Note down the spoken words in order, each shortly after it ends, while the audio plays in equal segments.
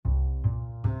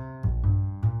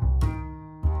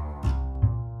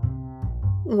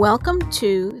Welcome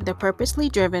to the Purposely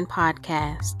Driven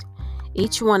podcast.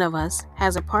 Each one of us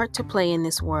has a part to play in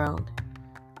this world.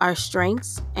 Our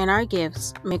strengths and our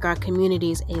gifts make our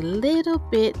communities a little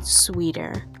bit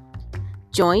sweeter.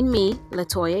 Join me,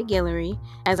 LaToya Guillory,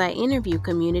 as I interview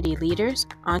community leaders,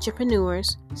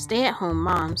 entrepreneurs, stay-at-home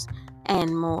moms,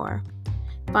 and more.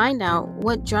 Find out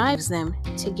what drives them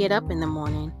to get up in the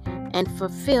morning and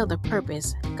fulfill the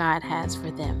purpose God has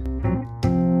for them.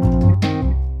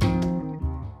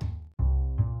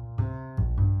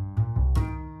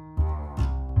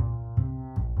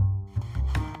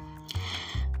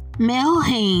 Mel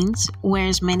Haynes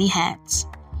wears many hats: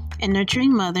 a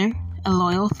nurturing mother, a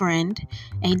loyal friend,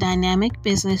 a dynamic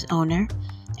business owner,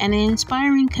 and an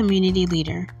inspiring community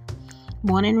leader.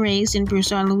 Born and raised in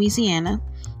Broussard, Louisiana,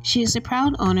 she is the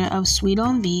proud owner of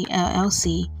Envie,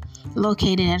 LLC,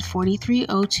 located at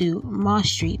 4302 Moss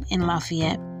Street in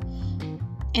Lafayette.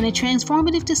 In a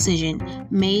transformative decision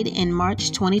made in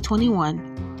March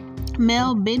 2021,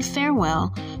 Mel bid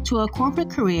farewell to a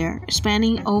corporate career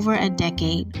spanning over a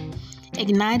decade,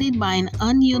 ignited by an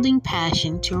unyielding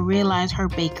passion to realize her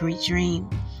bakery dream.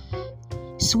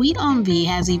 Sweet Envie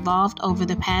has evolved over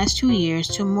the past 2 years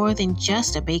to more than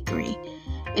just a bakery.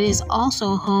 It is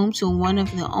also home to one of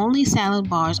the only salad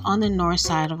bars on the north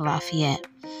side of Lafayette.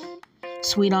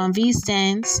 Sweet Envie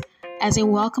stands as a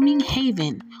welcoming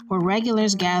haven where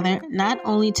regulars gather not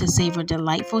only to savor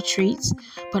delightful treats,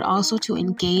 but also to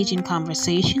engage in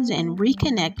conversations and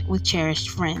reconnect with cherished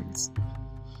friends.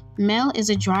 Mel is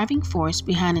a driving force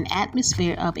behind an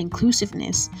atmosphere of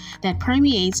inclusiveness that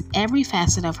permeates every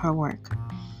facet of her work.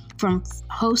 From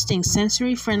hosting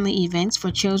sensory-friendly events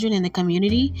for children in the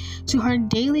community to her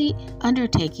daily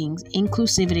undertakings,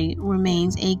 inclusivity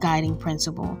remains a guiding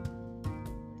principle.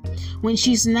 When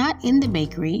she's not in the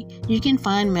bakery, you can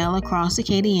find Mel across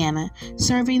Acadiana,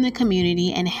 serving the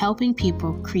community and helping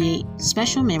people create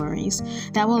special memories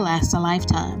that will last a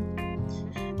lifetime.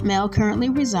 Mel currently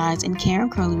resides in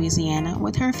Carencro, Louisiana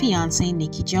with her fiancé,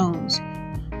 Nikki Jones,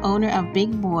 owner of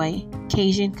Big Boy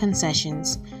Cajun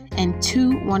Concessions, and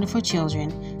 2 wonderful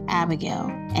children,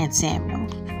 Abigail and Samuel.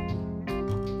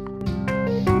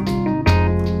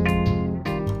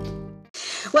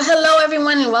 Well, hello,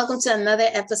 everyone, and welcome to another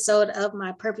episode of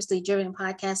my Purposely Driven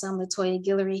podcast. I'm LaToya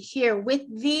Guillory here with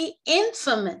the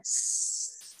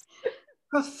infamous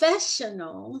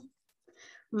professional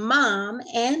mom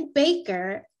and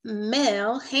baker,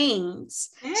 Mel Haynes.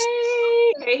 Hey.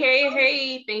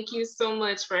 Thank you so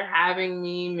much for having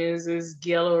me, Mrs.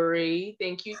 Guillory.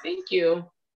 Thank you.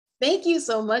 Thank you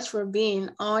so much for being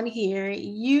on here.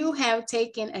 You have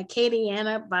taken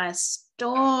Acadiana by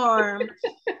storm.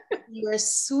 Your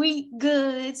sweet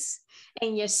goods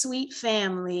and your sweet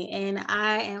family. And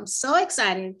I am so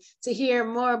excited to hear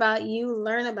more about you,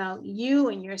 learn about you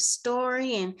and your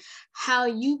story and how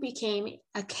you became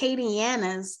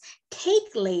Acadiana's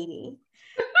cake lady.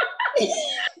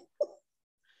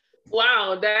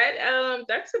 Wow,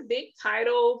 that's a big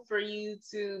title for you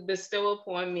to bestow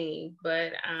upon me,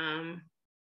 but I'm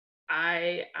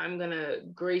gonna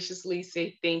graciously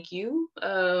say thank you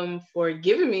for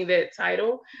giving me that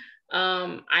title.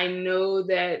 I know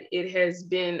that it has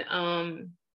been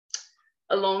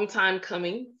a long time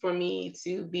coming for me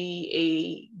to be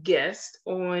a guest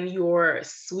on your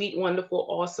sweet, wonderful,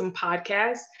 awesome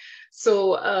podcast.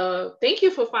 So thank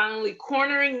you for finally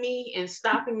cornering me and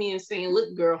stopping me and saying,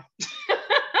 look, girl.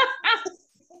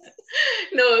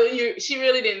 No, she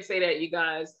really didn't say that, you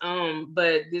guys.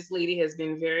 But this lady has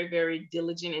been very, very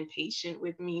diligent and patient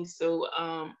with me. So,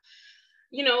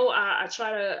 I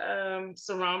try to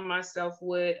surround myself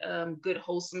with good,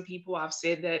 wholesome people. I've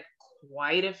said that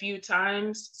quite a few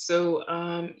times. So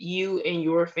you and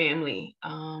your family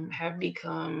have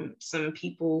become some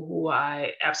people who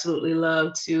I absolutely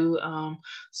love to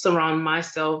surround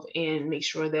myself and make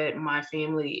sure that my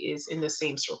family is in the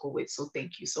same circle with. So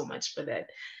thank you so much for that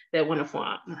wonderful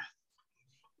honor.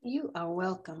 You are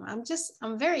welcome.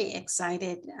 I'm very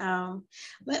excited.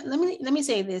 Let me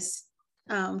say this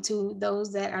to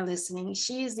those that are listening.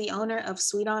 She is the owner of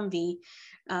Sweet Envie.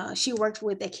 She worked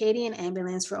with Acadian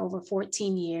Ambulance for over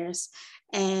 14 years,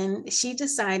 and she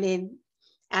decided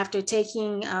after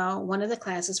taking one of the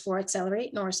classes for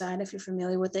Accelerate Northside, if you're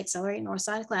familiar with the Accelerate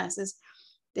Northside classes,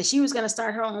 that she was going to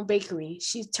start her own bakery.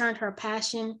 She turned her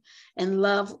passion and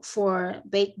love for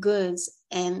baked goods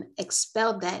and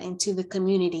expelled that into the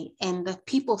community, and the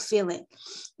people feel it.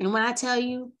 And when I tell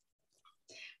you,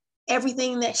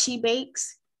 everything that she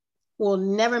bakes will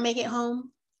never make it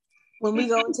home when we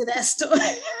go into that store.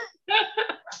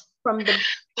 From the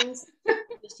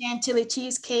chantilly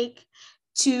cheesecake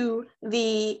to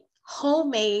the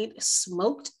homemade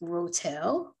smoked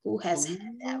rotel, who has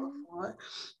had that before,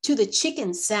 to the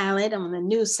chicken salad on the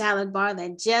new salad bar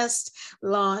that just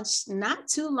launched not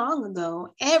too long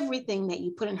ago. Everything that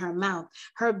you put in her mouth,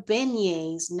 her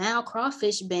beignets, now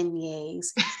crawfish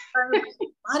beignets, her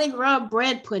Mardi Gras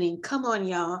bread pudding. Come on,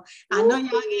 y'all. I know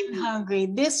y'all getting hungry.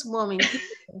 This woman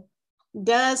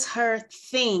does her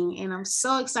thing, and I'm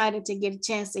so excited to get a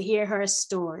chance to hear her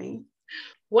story.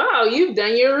 Wow, you've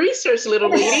done your research, little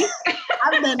lady.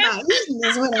 I've done my eating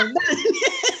is what I've done.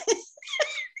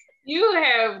 You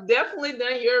have definitely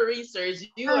done your research.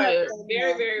 You are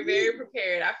very, very, very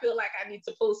prepared. I feel like I need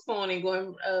to postpone and go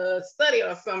and study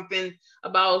or something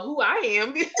about who I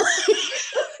am.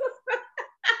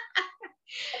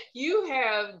 You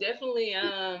have definitely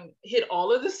hit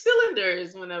all of the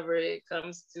cylinders whenever it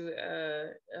comes to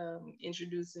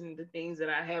introducing the things that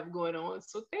I have going on.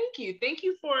 So thank you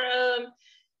for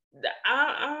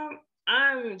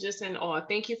I'm just in awe.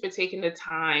 Thank you for taking the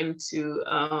time to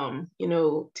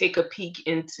take a peek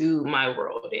into my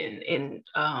world and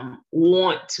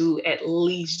want to at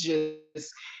least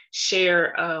just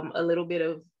share a little bit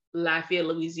of Lafayette,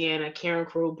 Louisiana, Karen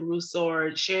Crow,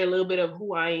 Broussard, share a little bit of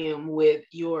who I am with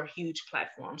your huge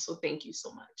platform. So thank you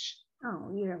so much.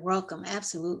 Oh, you're welcome.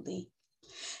 Absolutely.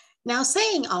 Now,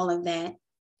 saying all of that,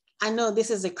 I know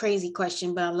this is a crazy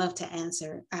question, but I love to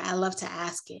answer. I love to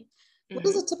ask it. What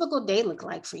does a typical day look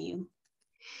like for you?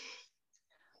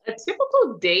 A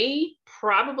typical day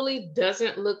probably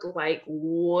doesn't look like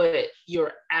what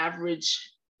your average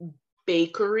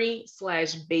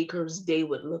bakery/baker's day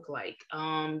would look like,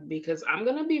 because I'm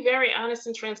going to be very honest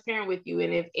and transparent with you.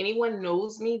 And if anyone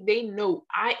knows me, they know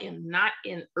I am not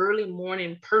an early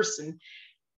morning person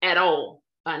at all,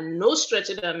 by no stretch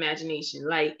of the imagination.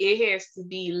 Like, it has to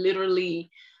be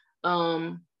literally,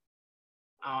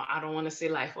 I don't want to say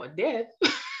life or death,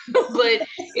 but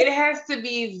it has to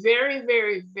be very,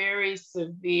 very, very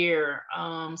severe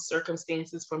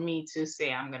circumstances for me to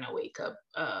say I'm going to wake up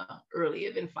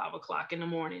earlier than 5 o'clock in the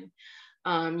morning.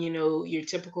 Your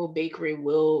typical bakery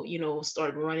will,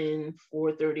 start running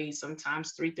 4:30,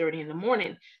 sometimes 3:30 in the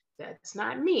morning. That's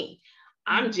not me.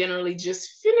 I'm generally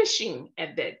just finishing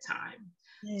at that time.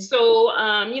 So,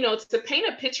 to paint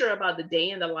a picture about the day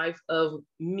in the life of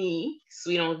me,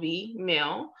 Sweet Envie,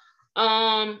 male,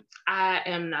 I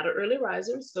am not an early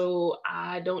riser, so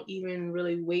I don't even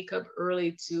really wake up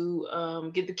early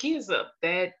to get the kids up.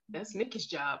 That's Nikki's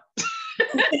job.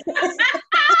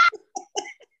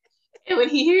 And when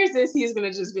he hears this, he's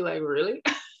gonna just be like, really?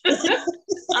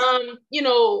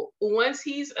 Once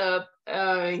he's up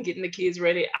and getting the kids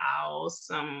ready, I'll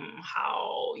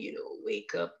somehow,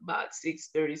 wake up about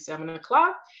 6:30, 7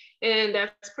 o'clock. And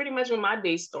that's pretty much when my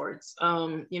day starts.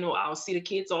 I'll see the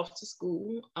kids off to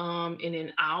school, and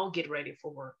then I'll get ready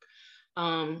for work.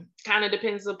 Kind of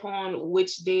depends upon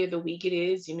which day of the week it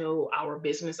is, our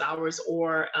business hours,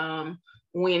 or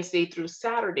Wednesday through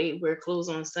Saturday. We're closed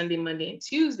on Sunday, Monday, and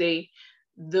Tuesday.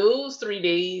 Those 3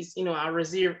 days, I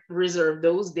reserve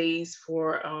those days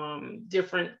for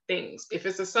different things. If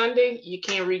it's a Sunday, you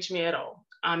can't reach me at all.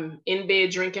 I'm in bed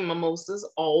drinking mimosas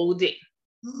all day.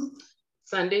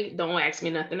 Sunday, don't ask me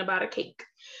nothing about a cake.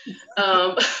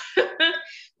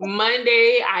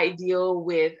 Monday, I deal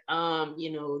with,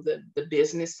 the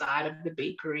business side of the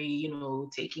bakery,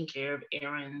 taking care of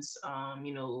errands,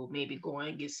 maybe going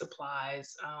and get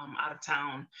supplies out of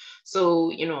town.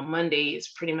 So, Monday is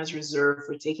pretty much reserved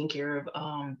for taking care of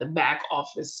the back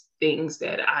office things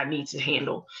that I need to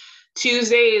handle.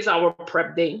 Tuesday is our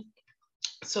prep day.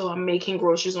 So I'm making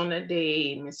groceries on that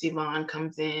day. Miss Yvonne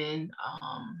comes in,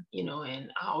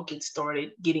 and I'll get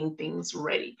started getting things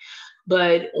ready.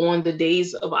 But on the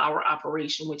days of our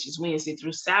operation, which is Wednesday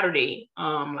through Saturday,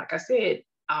 like I said,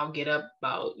 I'll get up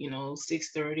about,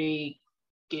 6:30,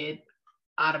 get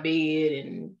out of bed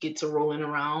and get to rolling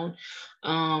around.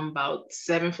 About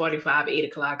 7:45, 8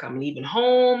 o'clock, I'm leaving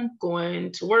home,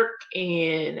 going to work.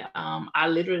 And I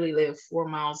literally live 4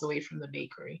 miles away from the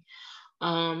bakery.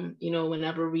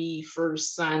 Whenever we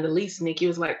first signed the lease, Nikki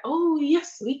was like, oh,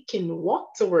 yes, we can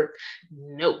walk to work.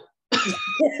 No.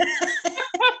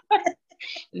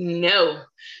 No.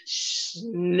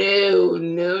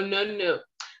 No.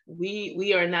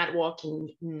 We are not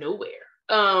walking nowhere.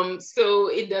 So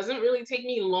it doesn't really take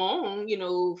me long,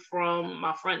 from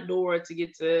my front door to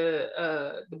get to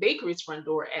the bakery's front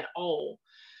door at all.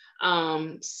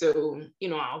 So,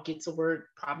 I'll get to work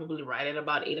probably right at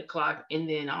about 8 o'clock, and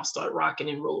then I'll start rocking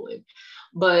and rolling.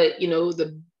 But,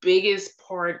 the biggest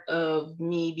part of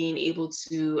me being able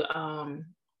to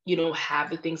have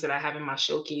the things that I have in my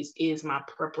showcase is my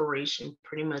preparation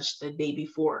pretty much the day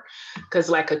before. Because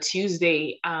like a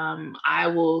Tuesday, I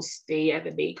will stay at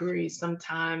the bakery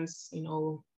sometimes,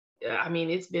 I mean,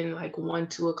 it's been like 1,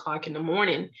 2 o'clock in the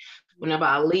morning whenever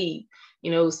I leave.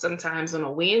 Sometimes on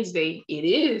a Wednesday, it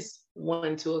is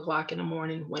 1, 2 o'clock in the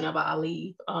morning whenever I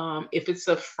leave. If it's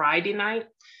a Friday night,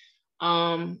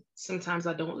 sometimes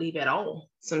I don't leave at all.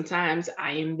 Sometimes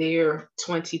I am there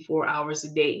 24 hours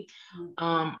a day.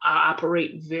 I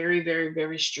operate very, very,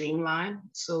 very streamlined.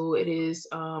 So it is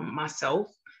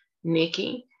myself,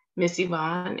 Nikki, Miss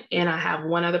Yvonne, and I have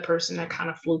one other person that kind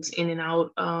of floats in and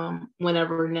out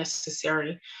whenever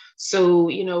necessary. So,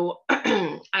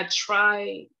 I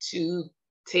try to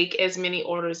take as many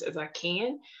orders as I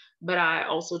can, but I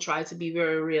also try to be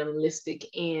very realistic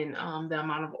in the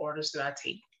amount of orders that I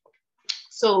take.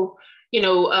 So,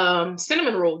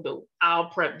 cinnamon roll dough, I'll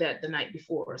prep that the night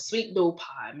before. Sweet dough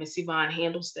pie, Miss Yvonne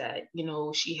handles that.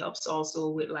 She helps also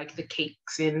with like the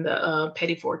cakes and the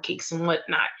petit four cakes and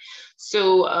whatnot.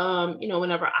 So,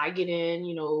 whenever I get in,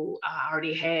 I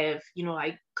already have,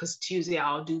 like, because Tuesday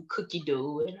I'll do cookie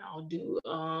dough and I'll do,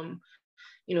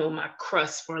 my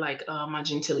crust for like my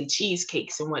Gentilly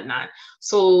cheesecakes and whatnot.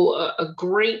 So a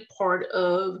great part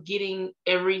of getting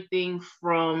everything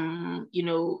from,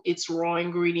 its raw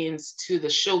ingredients to the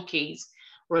showcase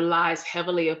relies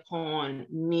heavily upon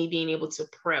me being able to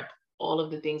prep all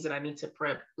of the things that I need to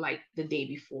prep like the day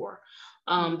before.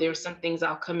 There's some things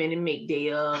I'll come in and make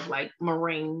day of, like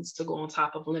meringues to go on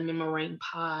top of lemon meringue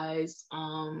pies.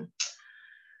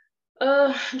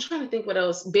 I'm trying to think what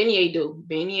else. Beignet dough.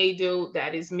 Beignet dough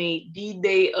that is made the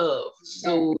day of.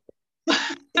 So,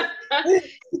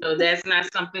 that's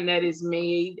not something that is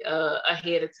made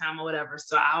ahead of time or whatever.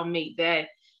 So I'll make that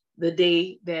the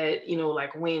day that,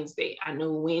 like Wednesday. I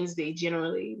know Wednesday,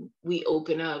 generally, we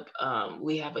open up,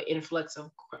 we have an influx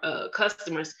of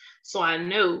customers. So I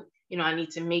know, I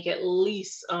need to make at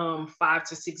least 5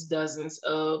 to 6 dozens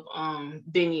of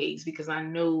beignets, because I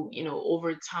know,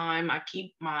 over time I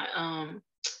keep my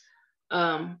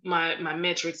my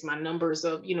metrics, my numbers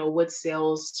of, what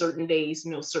sells certain days.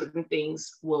 Certain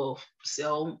things will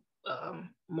sell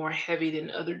more heavy than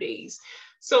other days.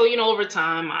 So, over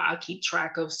time, I keep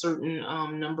track of certain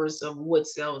numbers of what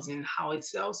sells and how it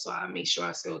sells. So I make sure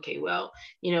I say, okay, well,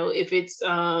 if it's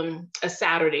a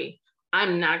Saturday,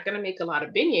 I'm not going to make a lot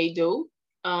of beignet dough.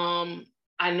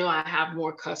 I know I have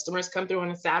more customers come through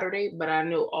on a Saturday, but I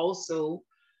know also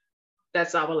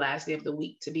that's our last day of the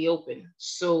week to be open.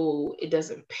 So it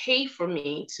doesn't pay for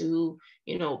me to,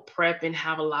 prep and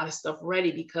have a lot of stuff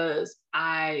ready, because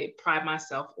I pride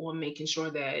myself on making sure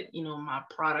that, my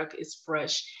product is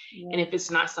fresh. Yeah. And if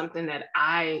it's not something that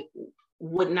I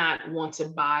would not want to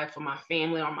buy for my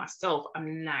family or myself,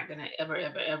 I'm not going to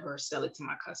ever sell it to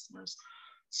my customers.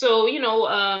 So,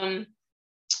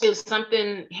 if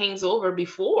something hangs over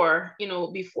before we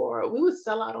would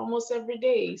sell out almost every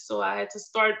day. So I had to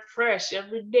start fresh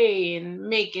every day and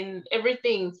making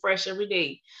everything fresh every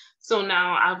day. So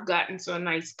now I've gotten to a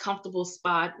nice, comfortable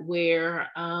spot where,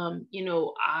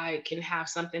 I can have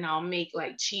something. I'll make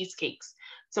like cheesecakes.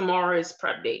 Tomorrow is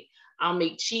prep day. I'll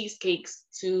make cheesecakes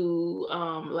to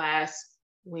last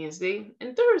Wednesday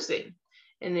and Thursday.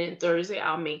 And then Thursday,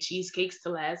 I'll make cheesecakes to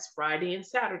last Friday and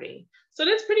Saturday. So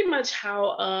that's pretty much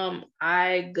how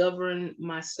I govern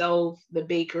myself, the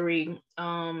bakery,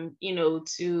 to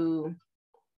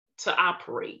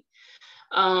operate.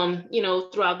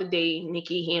 Throughout the day,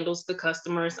 Nikki handles the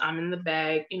customers. I'm in the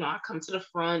back. I come to the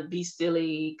front, be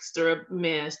silly, stir up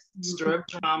mess, stir up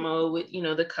drama with,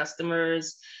 the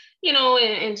customers,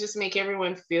 and just make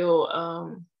everyone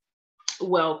feel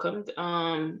welcomed.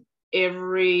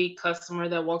 Every customer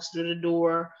that walks through the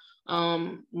door,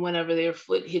 whenever their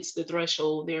foot hits the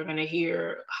threshold, they're going to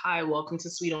hear, "Hi, welcome to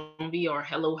Sweet Envie," or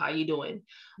 "Hello, how you doing?"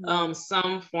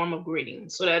 Some form of greeting.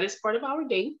 So that is part of our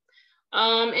day.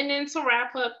 And then to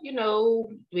wrap up,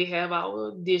 we have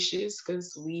our dishes,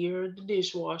 because we are the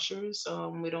dishwashers.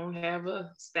 We don't have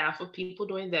a staff of people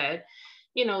doing that.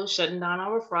 Shutting down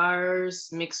our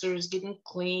fryers, mixers getting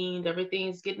cleaned,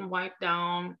 everything's getting wiped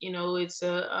down. It's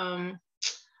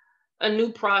a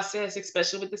new process,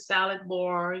 especially with the salad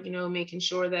bar, making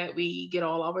sure that we get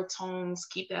all our tongs,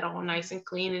 keep that all nice and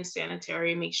clean and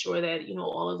sanitary, make sure that,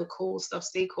 all of the cold stuff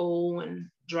stay cold and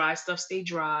dry stuff stay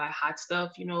dry, hot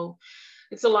stuff,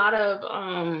 it's a lot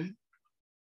of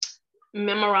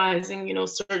memorizing,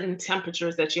 certain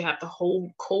temperatures that you have to hold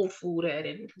cold food at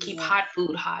and keep hot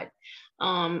food hot.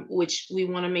 which we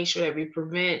want to make sure that we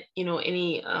prevent,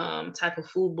 any type of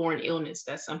foodborne illness.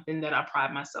 That's something that I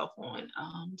pride myself on.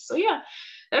 So yeah,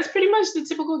 that's pretty much the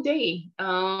typical day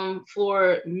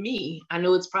for me. I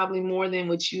know it's probably more than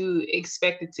what you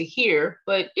expected to hear,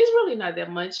 but it's really not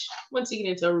that much once you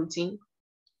get into a routine.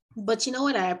 But you know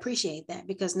what? I appreciate that,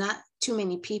 because not too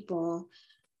many people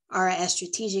are as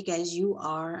strategic as you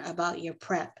are about your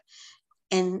prep.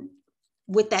 And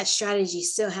with that strategy,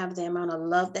 still have the amount of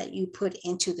love that you put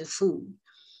into the food.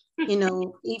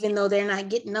 Even though they're not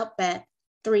getting up at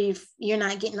you're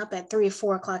not getting up at 3 or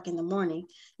 4 o'clock in the morning,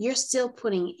 you're still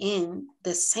putting in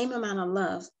the same amount of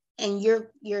love, and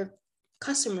your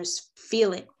customers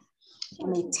feel it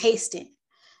and they taste it.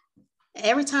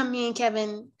 Every time me and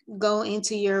Kevin go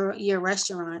into your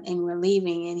restaurant and we're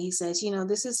leaving, and he says,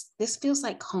 this feels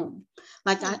like home.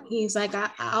 He's like, I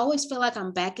always feel like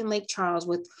I'm back in Lake Charles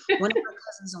with one of my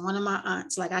cousins and one of my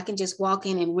aunts. Like, I can just walk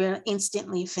in and we're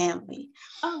instantly family.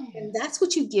 Oh. And that's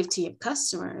what you give to your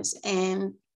customers.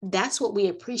 And that's what we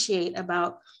appreciate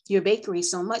about your bakery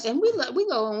so much. And we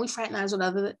go and we fraternize with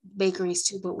other bakeries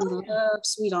too, but we love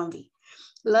Sweet Envie.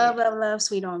 Love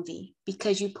Sweet Envie,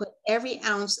 because you put every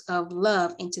ounce of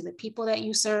love into the people that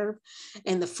you serve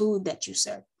and the food that you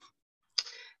serve.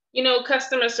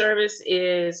 Customer service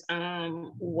is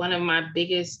one of my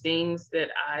biggest things that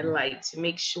I like to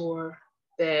make sure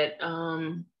that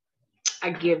I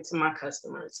give to my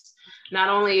customers. Not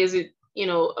only is it,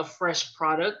 a fresh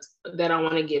product that I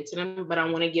want to give to them, but I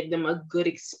want to give them a good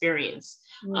experience.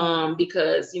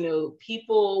 Because,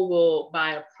 people will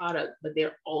buy a product, but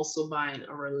they're also buying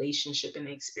a relationship and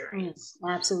experience.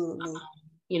 Absolutely.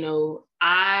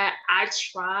 I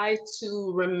try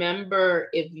to remember,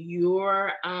 if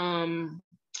you're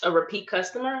a repeat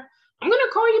customer, I'm going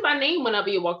to call you by name whenever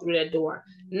you walk through that door.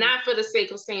 Not for the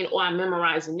sake of saying, oh, I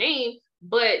memorized your name,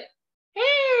 but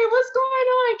hey, what's going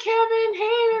on, Kevin?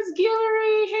 Hey, Miss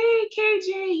Guillory. Hey,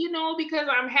 KJ, because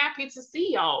I'm happy to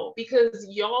see y'all, because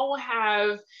y'all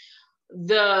have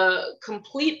the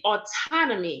complete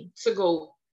autonomy to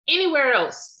go anywhere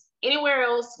else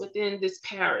within this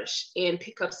parish and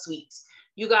pick up sweets.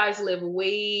 You guys live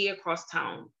way across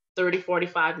town, 30,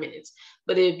 45 minutes.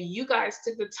 But if you guys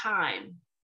took the time,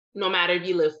 no matter if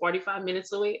you live 45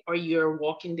 minutes away or you're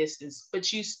walking distance,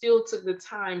 but you still took the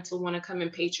time to want to come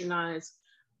and patronize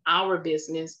our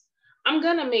business, I'm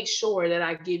going to make sure that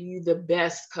I give you the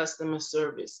best customer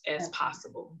service as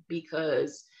possible,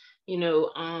 because,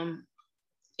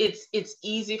 it's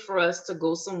easy for us to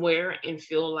go somewhere and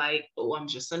feel like, oh, I'm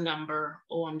just a number,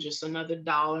 oh, I'm just another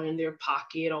dollar in their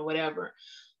pocket or whatever.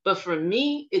 But for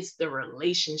me, it's the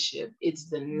relationship, it's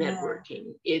the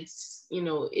networking, it's,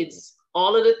 it's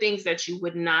all of the things that you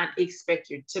would not expect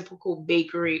your typical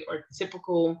bakery or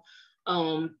typical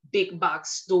big box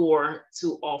store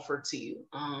to offer to you.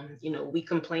 We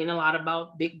complain a lot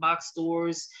about big box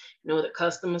stores, the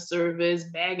customer service,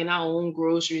 bagging our own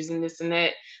groceries and this and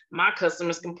that. My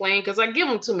customers complain because I give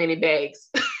them too many bags.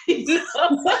 Keep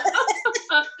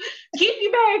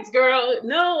your bags, girl.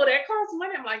 No, that costs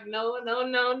money. I'm like, no.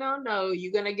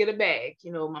 You're going to get a bag.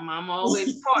 My mom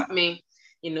always taught me,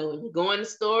 when you go in the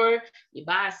store, you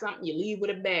buy something, you leave with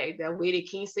a bag. That way they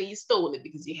can't say you stole it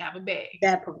because you have a bag.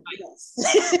 That part, yes.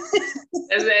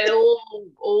 That's that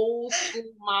old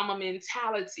school mama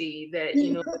mentality that,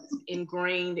 is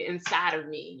ingrained inside of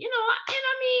me, and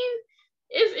I mean,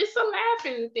 it's a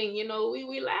laughing thing,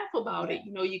 we laugh about it.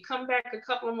 You come back a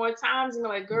couple of more times and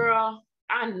you're like, girl,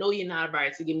 I know you're not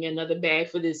about to give me another bag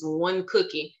for this one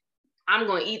cookie. I'm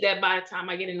going to eat that by the time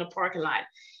I get in the parking lot.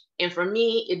 And for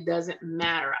me, it doesn't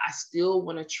matter. I still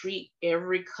want to treat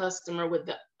every customer with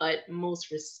the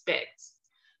utmost respect,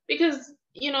 because,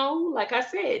 like I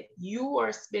said, you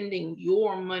are spending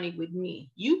your money with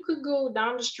me. You could go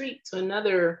down the street to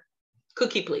another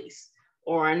cookie place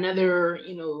or another,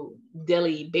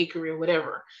 deli, bakery or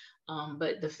whatever.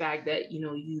 But the fact that,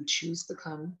 you choose to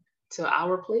come to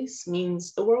our place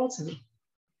means the world to me.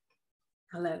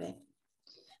 I love it.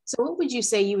 So what would you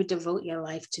say you would devote your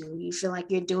life to? You feel like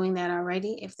you're doing that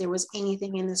already? If there was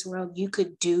anything in this world you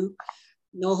could do,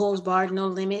 no holds barred, no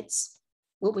limits,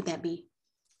 what would that be?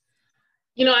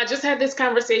 I just had this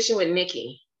conversation with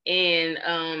Nikki,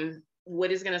 and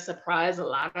what is going to surprise a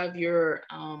lot of your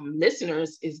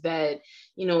listeners is that,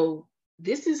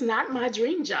 this is not my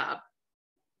dream job.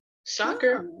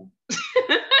 Shocker. Oh.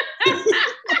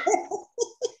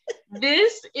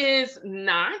 This is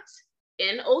not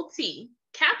N-O-T,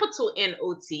 capital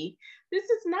N-O-T. This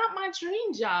is not my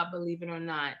dream job, believe it or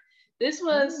not. This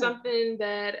was something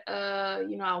that, I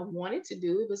wanted to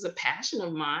do. It was a passion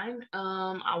of mine.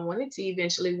 I wanted to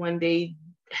eventually one day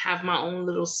have my own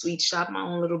little sweet shop, my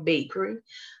own little bakery,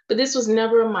 but this was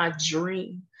never my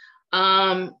dream.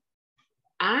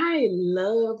 I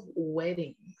love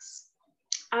weddings.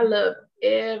 I love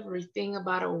everything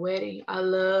about a wedding. I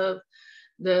love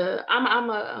I'm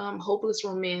a hopeless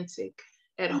romantic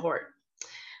at heart.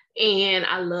 And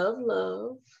I love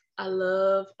love. I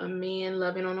love a man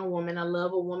loving on a woman. I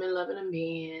love a woman loving a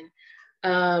man.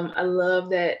 I love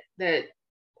that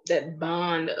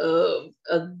bond of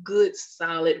a good,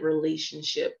 solid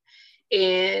relationship.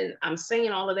 And I'm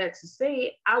saying all of that to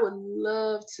say, I would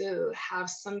love to have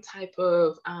some type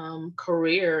of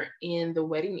career in the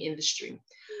wedding industry.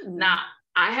 Mm-hmm. Now,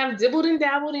 I have dibbled and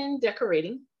dabbled in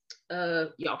decorating.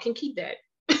 Y'all can keep that.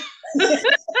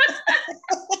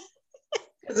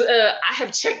 I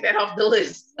have checked that off the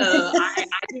list. I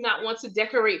do not want to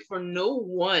decorate for no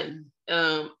one.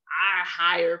 I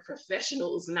hire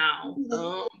professionals now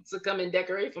to come and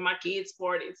decorate for my kids'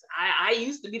 parties. I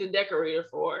used to be the decorator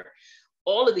for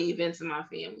all of the events in my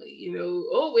family. You know,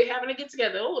 oh, we're having a get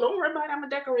together. Oh, don't worry about it. I'm a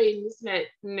decorating this and that.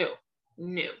 No,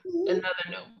 another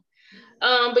no.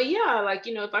 But yeah, like,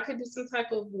 you know, if I could do some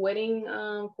type of wedding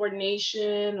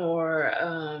coordination or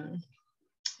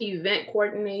event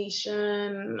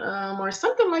coordination or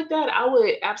something like that, I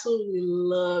would absolutely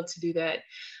love to do that.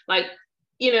 Like,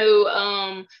 you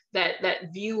know,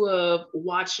 that view of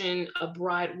watching a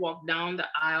bride walk down the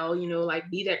aisle, you know, like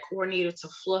be that coordinator to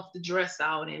fluff the dress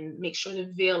out and make sure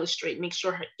the veil is straight, make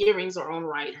sure her earrings are on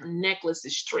right, her necklace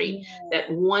is straight,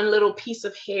 that one little piece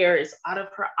of hair is out of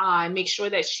her eye, make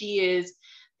sure that she is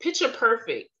picture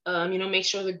perfect. You know, make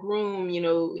sure the groom, you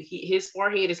know, his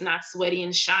forehead is not sweaty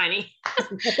and shiny.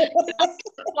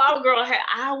 Flower girl hat.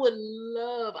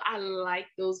 I like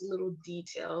those little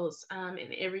details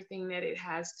and everything that it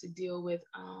has to deal with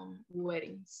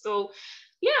weddings. So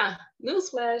yeah,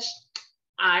 newsflash,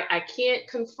 I can't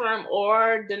confirm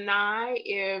or deny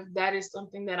if that is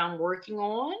something that I'm working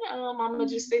on. I'm gonna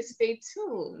just say stay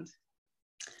tuned.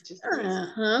 Just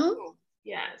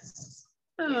yes.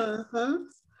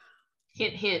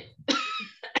 Hint, hint.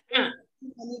 I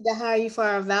need to hire you for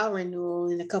our vow renewal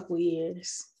in a couple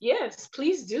years. Yes,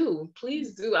 please do.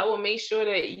 Please do. I will make sure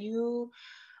that you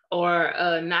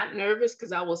are not nervous,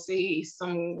 because I will say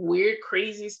some weird,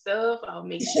 crazy stuff. I'll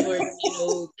make sure, you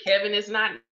know, Kevin is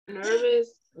not nervous.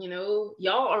 You know,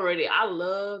 y'all already, I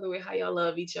love the way how y'all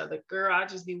love each other. Girl, I'll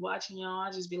just be watching y'all.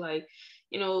 I'll just be like,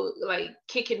 you know, like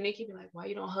kicking Nikki, be like, why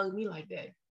you don't hug me like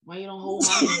that? Why you don't hold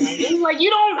my hand? It's like, you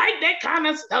don't like that kind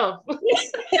of stuff.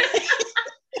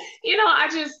 You know,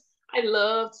 I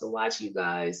love to watch you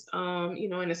guys. You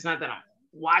know, and it's not that I'm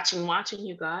watching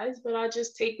you guys, but I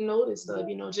just take notice of,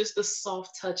 you know, just the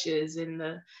soft touches and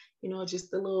the, you know, just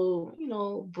the little, you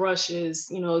know, brushes,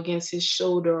 you know, against his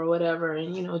shoulder or whatever.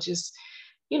 And, you know, just,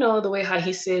 you know, the way how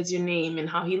he says your name and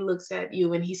how he looks at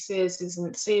you and he says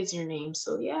your name.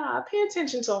 So yeah, I pay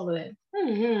attention to all of that.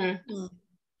 Mm-hmm.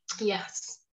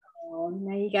 Yes. Oh,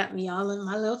 now you got me all in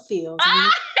my little feels.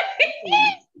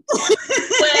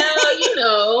 Well, you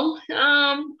know,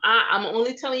 I'm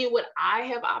only telling you what I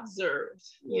have observed,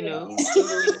 you know,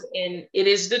 and it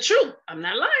is the truth. I'm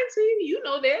not lying to you. You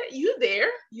know that. You there.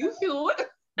 You feel it.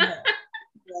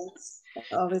 Yes.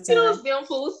 All the time. You know, those damn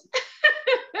fools.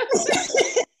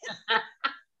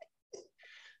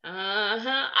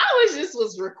 I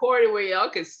was recording where y'all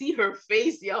could see her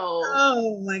face, y'all.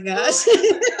 Oh my gosh.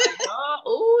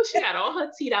 Oh, she got all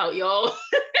her teeth out, y'all.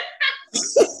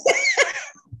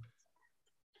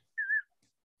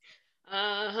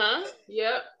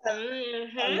 Yep.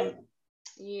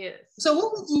 Yes. So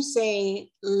what would you say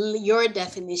your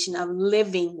definition of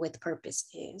living with purpose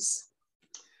is?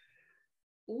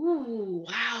 Ooh,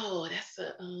 wow,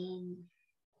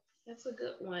 that's a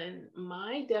good one.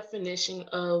 My definition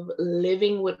of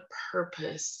living with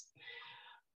purpose,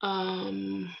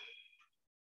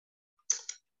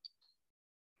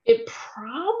 it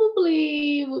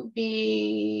probably would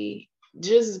be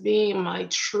just being my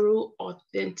true,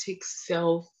 authentic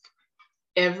self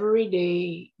every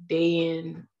day, day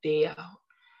in, day out.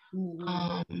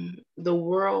 Mm-hmm. The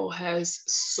world has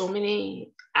so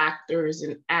many actors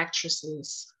and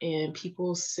actresses, and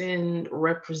people send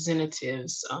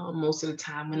representatives most of the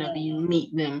time whenever you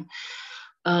meet them.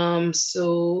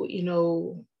 So, you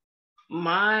know,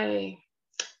 my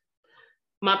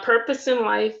purpose in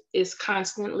life is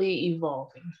constantly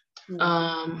evolving.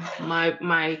 Mm-hmm.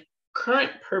 My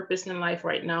current purpose in life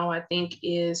right now, I think,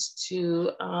 is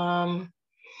to,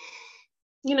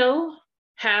 you know,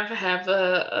 have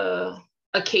a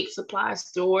cake supply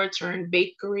store, turn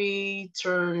bakery,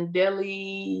 turn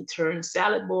deli, turn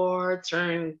salad bar,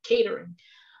 turn catering.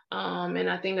 And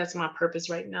I think that's my purpose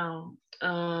right now.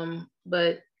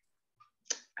 But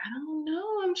I don't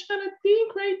know. I'm trying to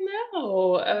think right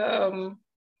now.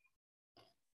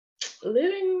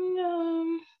 Living.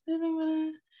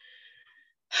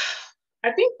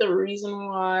 I think the reason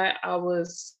why I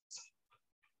was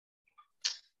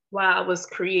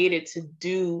created to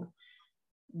do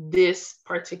this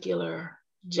particular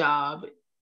job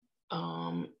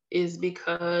is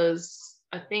because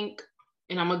I think,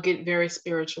 and I'm gonna get very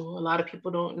spiritual. A lot of people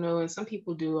don't know, and some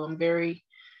people do. I'm very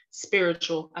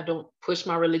spiritual. I don't push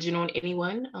my religion on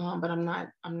anyone, but I'm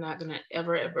not gonna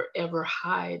ever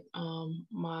hide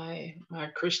my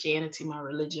Christianity, my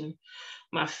religion,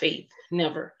 my faith.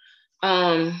 Never.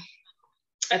 I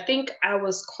think I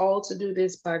was called to do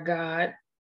this by God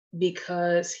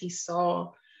because He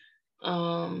saw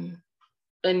a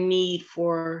need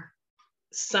for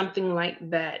something like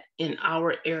that in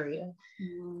our area.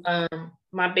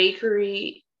 My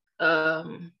bakery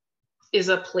is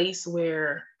a place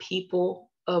where people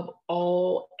of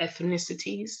all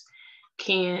ethnicities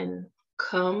can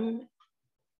come,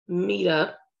 meet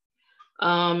up,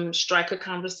 strike a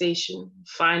conversation,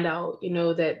 find out,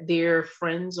 that their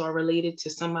friends are related to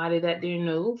somebody that they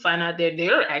know, find out that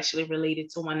they're actually related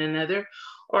to one another,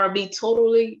 or be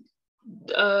totally,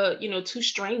 two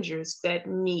strangers that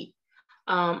meet.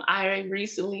 I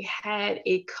recently had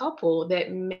a couple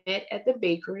that met at the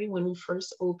bakery when we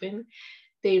first opened.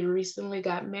 They recently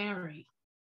got married.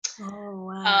 Oh,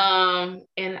 wow.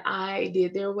 And I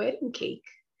did their wedding cake.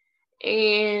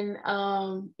 And,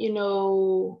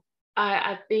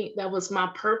 I think that was my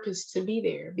purpose to be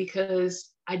there, because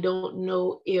I don't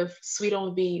know if Sweet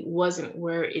Envie wasn't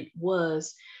where it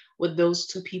was, would those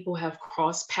two people have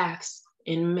crossed paths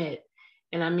and met.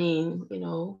 And I mean,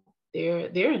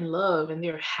 they're in love and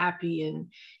they're happy, and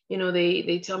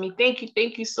they tell me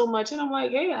thank you so much, and I'm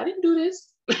like, hey, I didn't do this.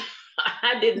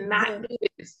 I did not do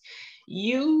this.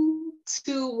 You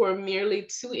two were merely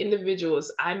two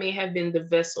individuals. I may have been the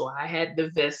vessel. I had the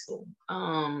vessel,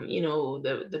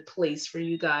 the place for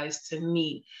you guys to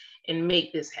meet and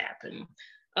make this happen.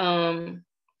 And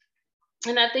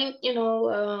I think,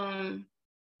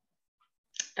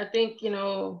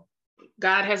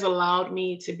 God has allowed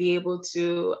me to be able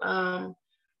to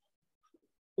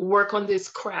work on this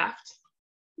craft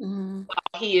while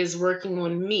He is working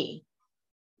on me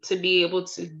to be able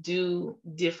to do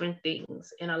different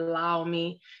things and allow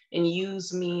me and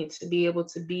use me to be able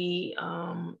to be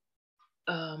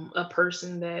a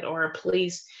person that, or a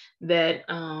place that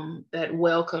that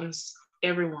welcomes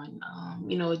everyone.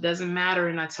 It doesn't matter,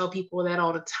 and I tell people that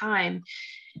all the time.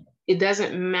 It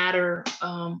doesn't matter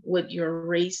what your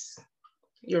race,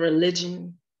 your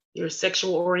religion, your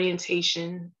sexual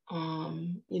orientation.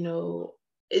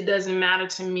 It doesn't matter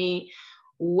to me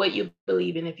what you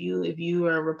believe in. If you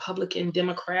are a Republican,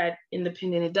 Democrat,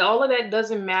 Independent, all of that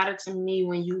doesn't matter to me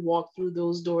when you walk through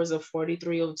those doors of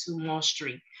 4302 Mall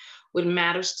Street. What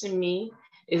matters to me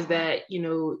is that,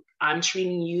 I'm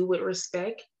treating you with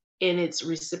respect, and it's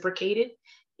reciprocated,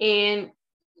 and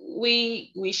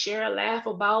we share a laugh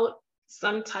about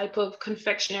some type of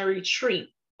confectionery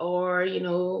treat, or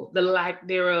the lack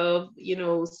thereof,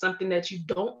 something that you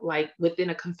don't like within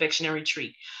a confectionery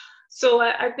treat. So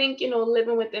I think,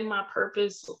 living within my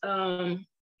purpose, I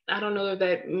don't know if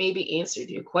that maybe answered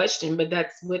your question, but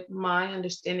that's what my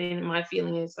understanding and my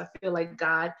feeling is. I feel like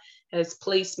God has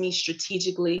placed me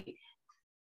strategically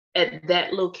at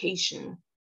that location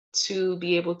to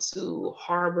be able to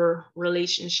harbor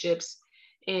relationships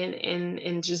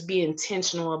and just be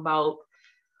intentional about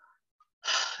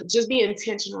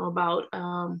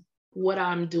what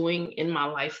I'm doing in my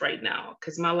life right now,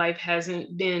 because my life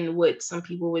hasn't been what some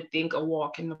people would think a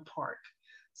walk in the park.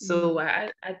 So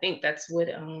I think that's what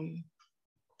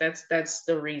that's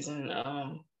the reason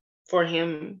for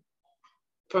him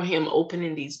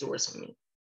opening these doors for me.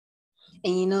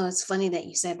 And it's funny that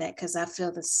you said that, because I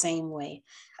feel the same way.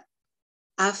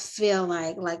 I feel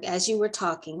like as you were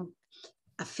talking,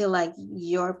 I feel like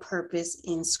your purpose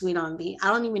in Sweet Envie, I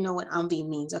don't even know what Envie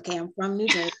means. Okay, I'm from New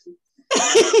Jersey.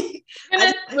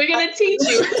 We're gonna teach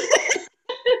you.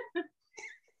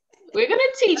 We're gonna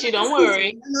teach you. Don't worry.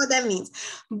 I know what that means,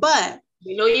 but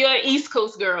you're an East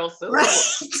Coast girl, so right.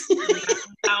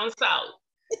 Down south,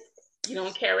 you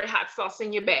don't carry hot sauce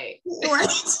in your bag,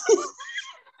 right?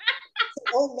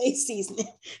 Old Bay seasoning.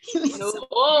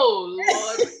 Oh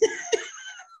Lord.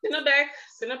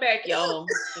 Send her back, y'all.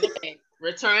 Send her back.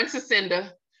 Return to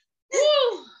sender.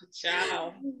 Woo,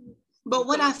 child. But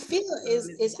what I feel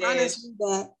is honestly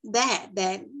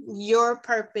that your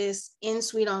purpose in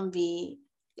Sweet Envie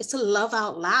is to love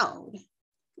out loud,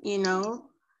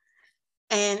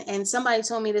 And somebody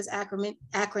told me this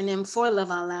acronym for Love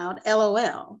Out Loud,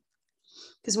 LOL.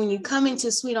 Because when you come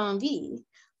into Sweet Envie,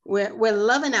 we're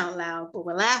loving out loud, but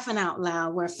we're laughing out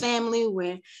loud. We're family.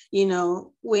 We're, you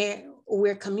know,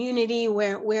 we're community.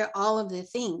 We're all of the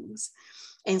things.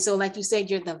 And so, like you said,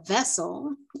 you're the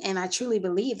vessel. And I truly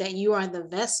believe that you are the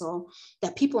vessel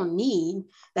that people need,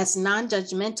 that's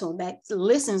non-judgmental, that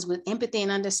listens with empathy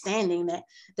and understanding,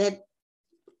 that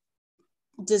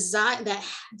desire, that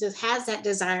just has that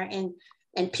desire,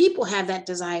 and people have that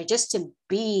desire just to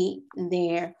be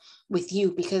there with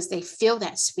you because they feel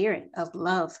that spirit of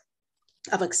love,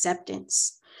 of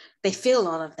acceptance. They feel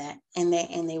all of that, and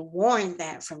they warrant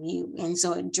that from you. And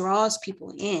so it draws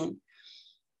people in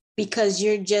because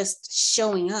you're just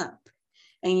showing up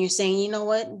and you're saying, you know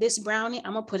what, this brownie,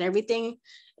 I'm gonna put everything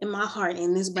in my heart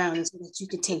in this brownie so that you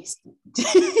can taste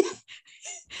it.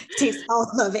 Taste all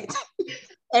of it.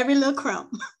 Every little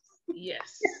crumb.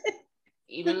 Yes.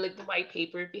 Even lick the white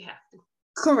paper if you have to.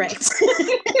 Correct.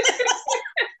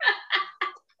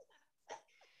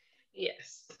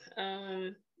 Yes.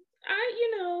 I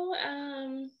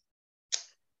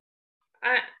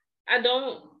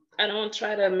don't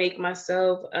try to make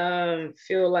myself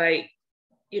feel like,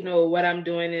 you know, what I'm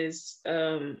doing is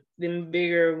then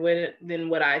bigger than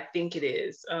what I think it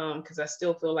is. Because I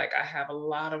still feel like I have a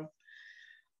lot of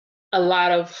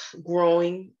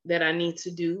growing that I need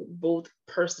to do, both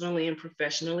personally and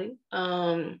professionally.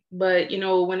 But, you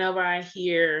know, whenever I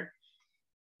hear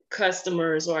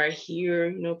customers or I hear,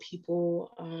 you know,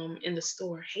 people in the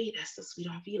store, hey, that's the Sweet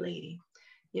Envie lady.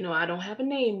 You know, I don't have a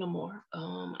name no more.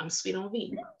 I'm Sweet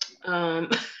Envie.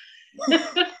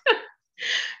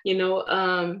 You know,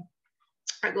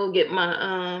 I go get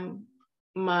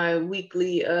my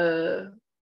weekly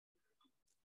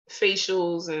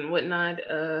facials and whatnot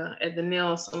at the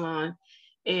nail salon,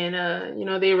 and you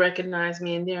know, they recognize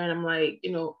me in there, and I'm like,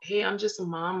 you know, hey, I'm just a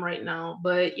mom right now,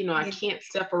 but you know, I can't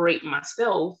separate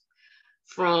myself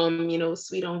from, you know,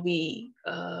 Sweet Envie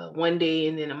one day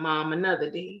and then a mom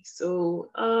another day. So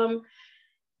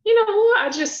you know,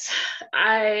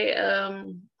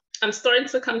 I'm starting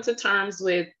to come to terms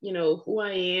with, you know, who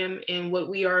I am and what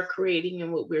we are creating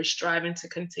and what we're striving to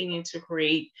continue to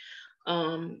create.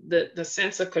 The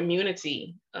sense of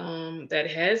community that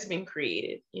has been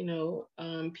created. You know,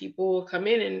 people come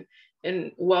in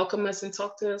and welcome us and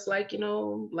talk to us like, you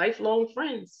know, lifelong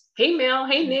friends. Hey Mel,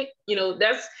 hey Nick. You know,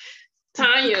 that's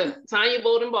Tanya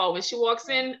Bowden-Ball. When she walks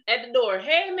in at the door,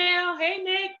 hey Mel, hey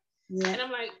Nick. Yeah. And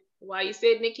I'm like, why you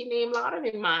said Nikki name louder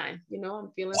than mine? You know, I'm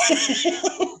feeling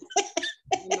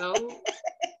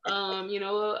you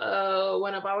know.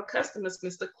 One of our customers,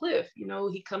 Mr. Cliff, you know,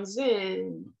 he comes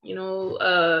in, you know,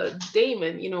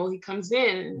 Damon, you know, he comes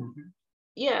in, mm-hmm.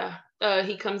 Yeah,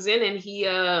 he comes in and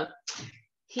he'll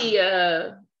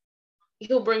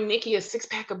bring Nikki a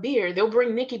 6-pack of beer. They'll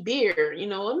bring Nikki beer, you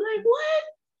know. I'm like, what?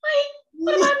 Like,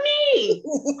 what about me?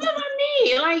 What about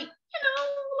me? Like, you know,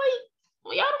 like,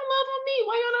 well, y'all don't love on me.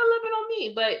 Why y'all not loving on me?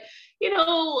 But, you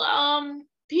know,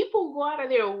 people go out of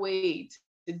their way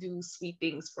to do sweet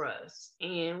things for us,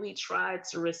 and we try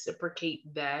to reciprocate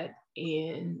that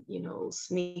and, you know,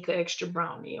 sneak an extra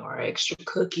brownie or extra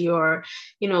cookie or,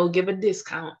 you know, give a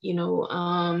discount, you know,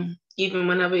 even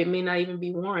whenever it may not even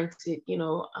be warranted. You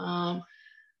know,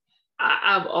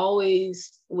 I've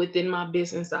always, within my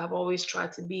business, I've always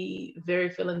tried to be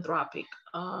very philanthropic.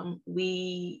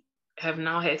 We have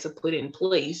now had to put in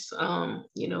place,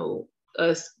 you know,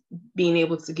 us being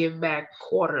able to give back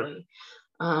quarterly.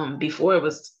 Before it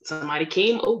was somebody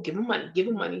came, oh, give them money, give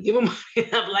them money, give them money.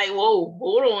 I'm like, whoa,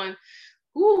 hold on.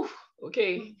 Whew,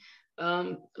 okay.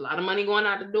 A lot of money going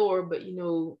out the door, but you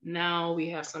know, now we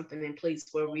have something in place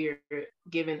where we're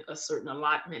given a certain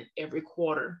allotment every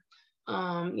quarter.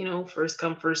 You know, first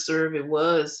come, first serve. It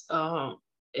was an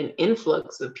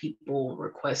influx of people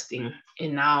requesting.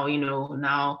 And now,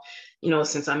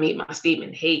 since I made my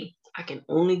statement, hey, I can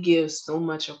only give so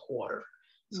much a quarter.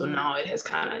 So now it has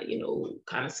kind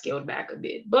of scaled back a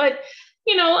bit. But,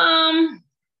 you know,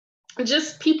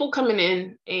 just people coming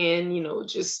in and, you know,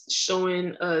 just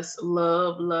showing us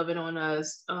love, loving on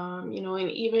us, you know, and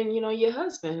even, you know, your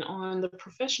husband on the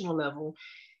professional level,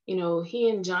 you know, he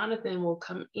and Jonathan will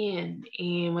come in,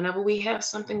 and whenever we have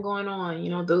something going on, you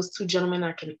know, those two gentlemen,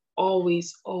 I can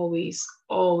always, always,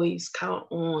 always count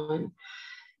on,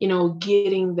 you know,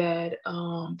 getting that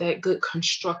good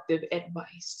constructive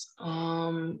advice,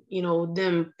 you know,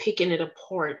 them picking it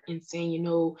apart and saying, you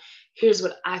know, here's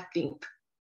what I think,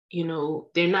 you know,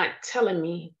 they're not telling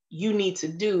me you need to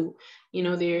do, you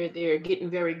know, they're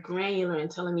getting very granular and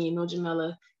telling me, you know,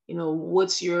 Jamela,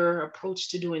 what's your approach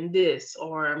to doing this?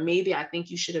 Or maybe I think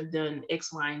you should have done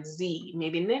X, Y, and Z,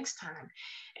 maybe next time.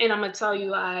 And I'm going to tell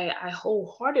you, I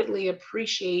wholeheartedly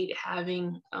appreciate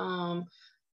having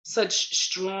such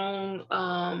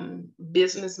strong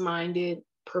business-minded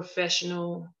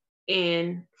professional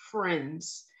and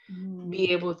friends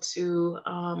be able to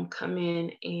come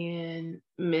in and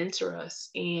mentor us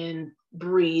and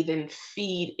breathe and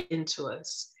feed into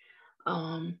us.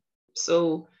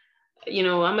 So, I'm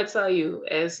gonna tell you,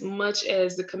 as much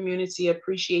as the community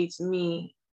appreciates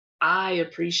me, I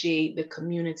appreciate the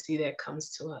community that comes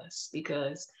to us,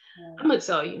 because I'm gonna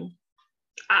tell you,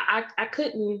 I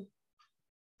couldn't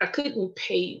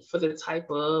pay for the type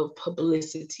of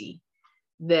publicity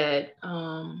that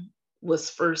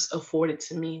was first afforded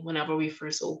to me whenever we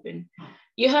first opened.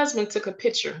 Your husband took a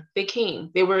picture. They came.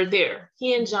 They were there.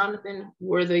 He and Jonathan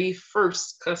were the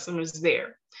first customers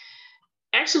there.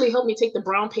 Actually helped me take the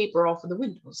brown paper off of the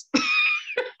windows.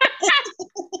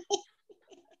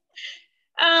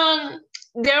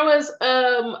 There was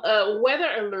a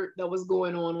weather alert that was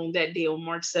going on that day on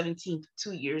March 17th,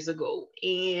 2 years ago.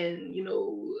 And,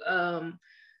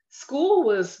 school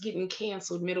was getting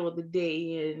canceled middle of the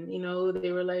day. And,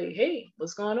 they were like, hey,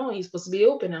 what's going on? He's supposed to be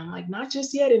open. I'm like, not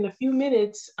just yet, in a few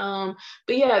minutes. But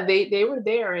yeah, they were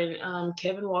there. And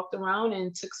Kevin walked around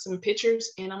and took some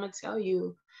pictures. And I'm going to tell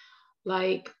you,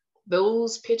 like,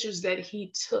 those pictures that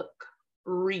he took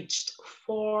reached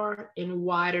far and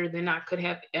wider than I could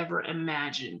have ever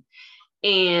imagined.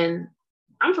 And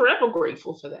I'm forever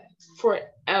grateful for that.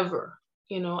 Forever.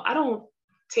 I don't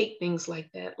take things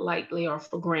like that lightly or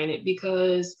for granted,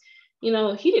 because, he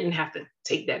didn't have to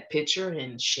take that picture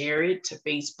and share it to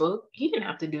Facebook. He didn't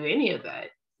have to do any of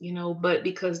that, but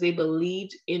because they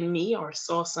believed in me or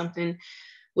saw something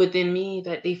within me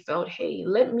that they felt, hey,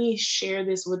 let me share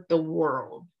this with the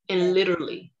world. And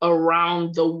literally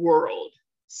around the world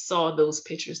saw those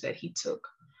pictures that he took.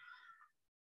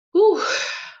 Ooh.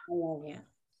 I love you.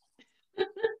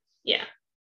 Yeah.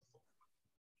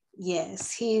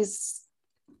 Yes, he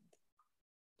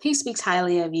speaks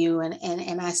highly of you,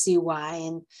 and I see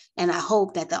why, and I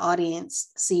hope that the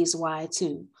audience sees why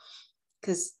too.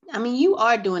 Because you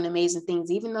are doing amazing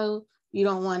things, even though you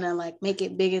don't want to like make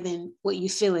it bigger than what you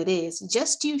feel it is.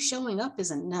 Just you showing up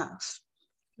is enough.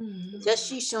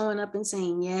 Just you showing up and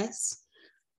saying yes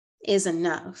is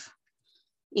enough,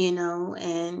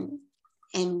 and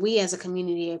we as a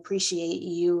community appreciate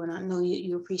you, and I know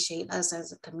you appreciate us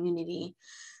as a community.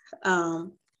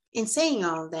 In saying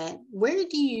all that, where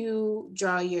do you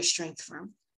draw your strength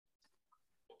from?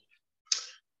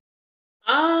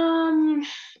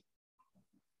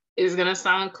 It's gonna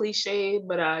sound cliche,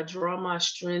 but I draw my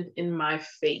strength in my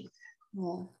faith.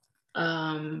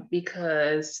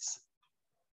 Because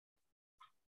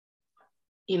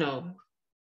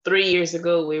 3 years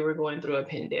ago, we were going through a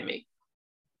pandemic,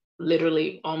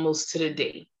 literally almost to the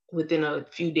day, within a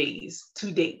few days,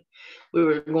 today, we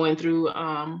were going through,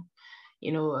 a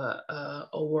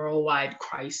worldwide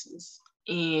crisis.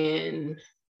 And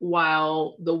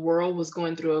while the world was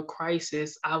going through a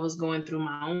crisis, I was going through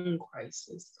my own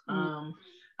crisis. I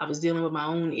was dealing with my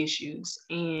own issues.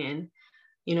 And,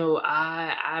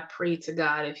 I prayed to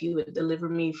God if he would deliver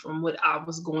me from what I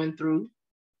was going through.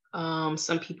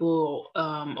 Some people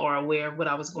are aware of what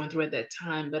I was going through at that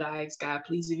time, but I asked God,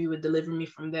 please, if you would deliver me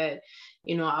from that,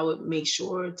 I would make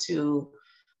sure to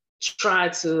try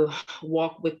to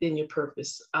walk within your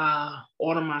purpose,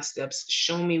 order my steps,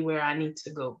 show me where I need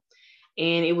to go.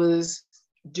 And it was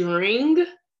during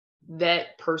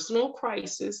that personal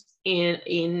crisis and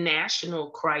a national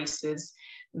crisis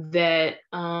that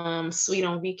Sweet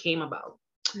Envie came about.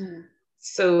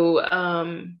 So,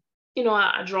 I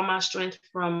draw my strength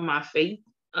from my faith.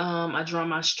 I draw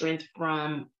my strength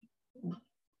from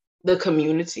the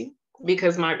community,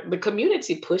 because the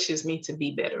community pushes me to be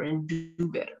better and do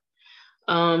better.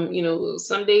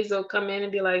 Some days they'll come in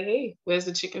and be like, hey, where's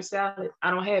the chicken salad?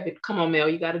 I don't have it. Come on, Mel,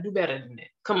 you got to do better than that.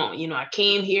 Come on. I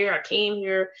came here,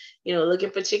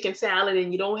 looking for chicken salad,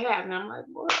 and you don't have it. And I'm like,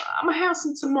 well, I'm going to have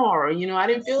some tomorrow. I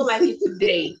didn't feel like it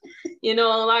today. A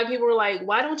lot of people were like,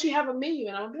 why don't you have a menu?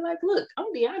 And I'll be like, look, I'm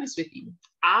going to be honest with you.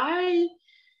 I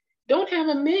don't have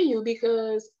a menu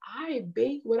because I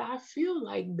bake what I feel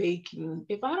like baking.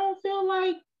 If I don't feel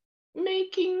like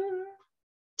making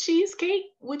cheesecake,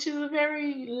 which is a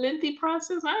very lengthy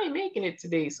process, I ain't making it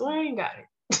today, so I ain't got it.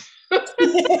 And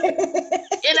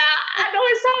I know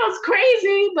it sounds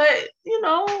crazy, but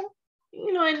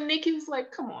and Nikki was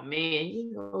like, come on,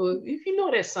 man,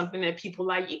 if that's something that people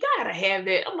like, you gotta have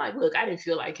that. I'm like, look, I didn't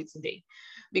feel like it today,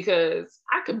 because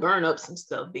I could burn up some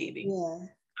stuff, baby.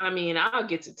 I mean, I'll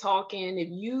get to talking. If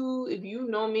you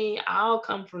know me, I'll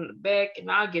come from the back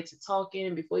and I'll get to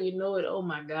talking. Before you know it, oh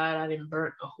my God, I didn't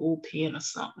burn a whole pan or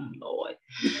something, Lord.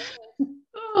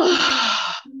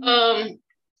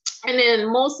 And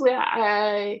then mostly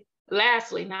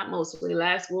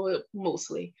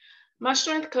mostly, my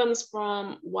strength comes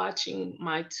from watching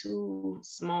my two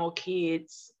small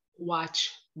kids watch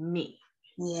me.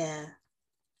 Yeah.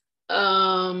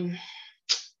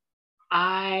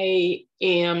 I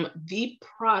am the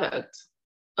product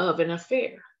of an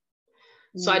affair.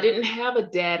 So I didn't have a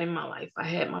dad in my life. I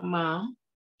had my mom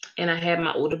and I had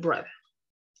my older brother.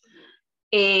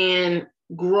 And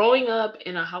growing up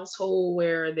in a household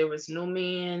where there was no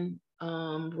man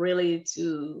really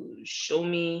to show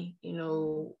me,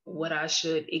 what I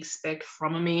should expect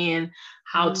from a man,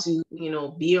 how to,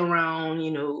 be around,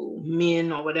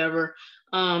 men or whatever.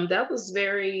 That was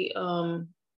very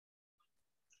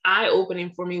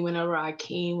eye-opening for me whenever I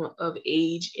came of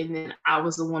age, and then I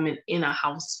was a woman in a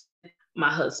house, my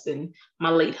husband,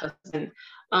 my late husband.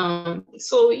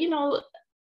 So,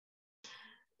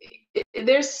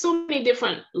 there's so many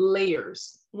different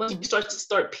layers. Once you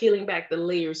start peeling back the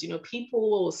layers,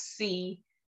 people will see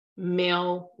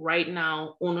Mel right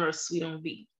now, owner of Sweet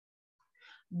Envie.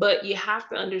 But you have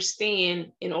to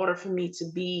understand, in order for me to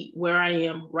be where I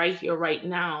am right here, right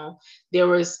now, there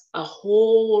was a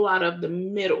whole lot of the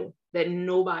middle that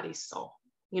nobody saw.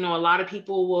 A lot of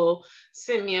people will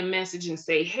send me a message and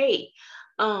say, hey,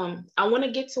 I want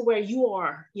to get to where you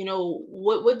are.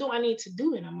 What do I need to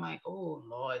do? And I'm like, oh,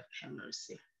 Lord, have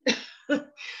mercy.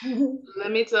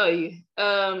 Let me tell you,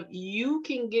 you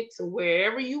can get to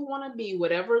wherever you want to be,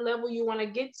 whatever level you want to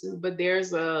get to, but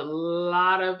there's a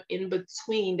lot of in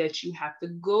between that you have to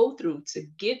go through to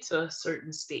get to a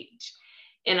certain stage.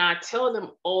 And I tell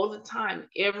them all the time,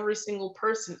 every single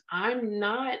person, I'm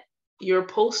not your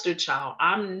poster child.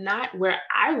 I'm not where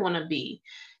I want to be.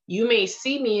 You may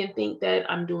see me and think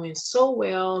that I'm doing so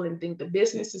well and think the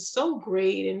business is so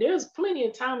great. And there's plenty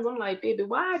of times I'm like, baby,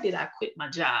 why did I quit my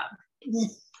job?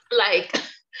 Like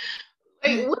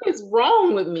what is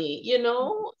wrong with me?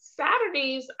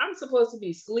 Saturdays I'm supposed to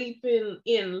be sleeping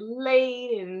in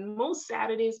late, and most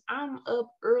Saturdays I'm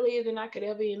up earlier than I could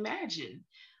ever imagine.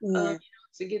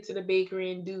 To get to the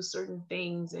bakery and do certain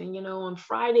things. And on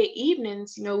Friday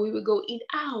evenings, we would go eat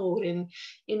out and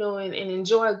and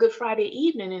enjoy a good Friday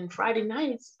evening. And Friday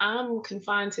nights I'm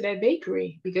confined to that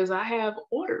bakery because I have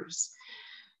orders.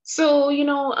 So,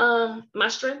 my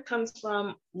strength comes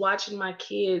from watching my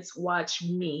kids watch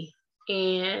me.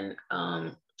 And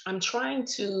I'm trying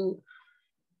to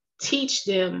teach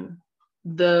them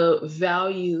the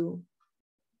value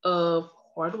of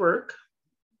hard work.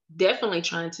 Definitely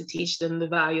trying to teach them the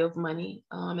value of money.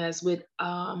 As with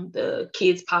the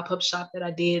kids pop-up shop that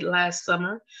I did last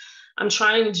summer, I'm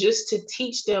trying just to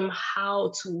teach them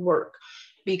how to work,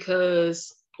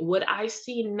 because what I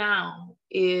see now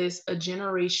is a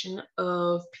generation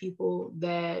of people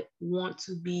that want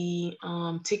to be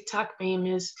TikTok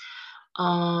famous,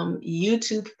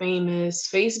 YouTube famous,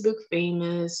 Facebook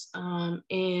famous,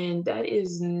 and that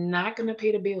is not going to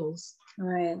pay the bills.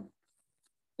 Right.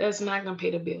 That's not going to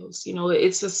pay the bills.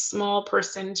 It's a small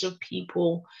percentage of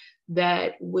people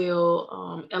that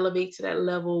will elevate to that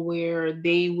level where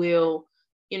they will,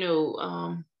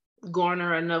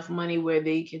 garner enough money where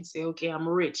they can say, okay, I'm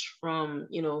rich from,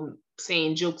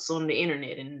 saying jokes on the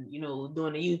internet and,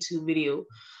 doing a YouTube video.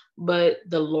 But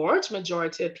the large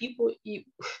majority of people, they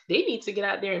need to get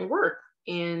out there and work.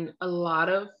 And a lot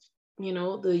of,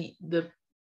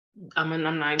 I'm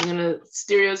not even gonna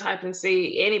stereotype and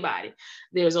say anybody.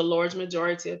 There's a large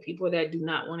majority of people that do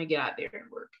not want to get out there and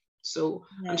work. So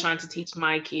I'm trying to teach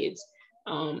my kids,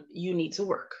 you need to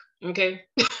work. Okay.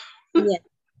 Yeah.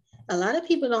 A lot of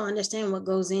people don't understand what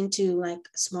goes into like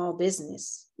small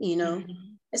business.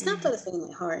 It's not for the faint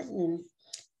of heart. And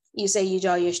you say you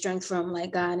draw your strength from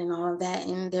like God and all of that.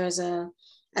 And there's a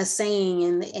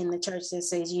saying in the church that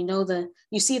says,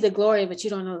 you see the glory, but you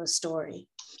don't know the story.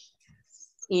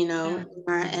 And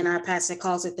our pastor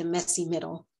calls it the messy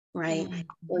middle, right?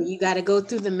 Where you got to go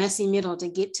through the messy middle to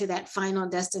get to that final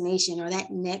destination or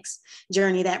that next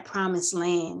journey, that promised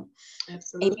land.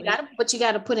 Absolutely. And you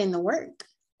got to put in the work.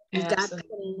 You got to put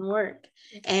in the work,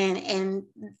 and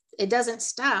it doesn't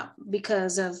stop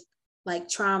because of like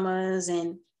traumas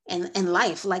and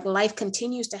life. Like life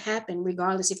continues to happen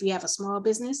regardless if you have a small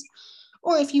business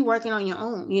or if you're working on your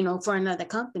own, for another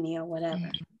company or whatever.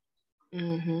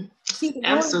 Mm-hmm. See, the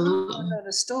Absolutely.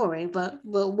 the story, but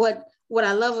what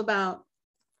I love about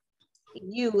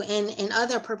you and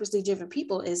other purposely driven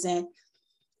people is that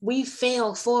we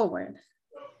fail forward.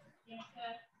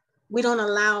 We don't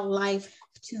allow life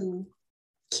to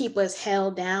keep us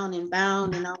held down and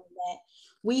bound and all of that.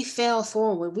 We fail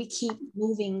forward. We keep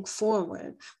moving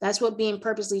forward. That's what being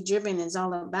purposely driven is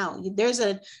all about. There's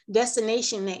a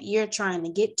destination that you're trying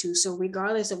to get to. So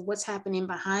regardless of what's happening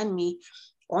behind me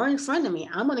or in front of me,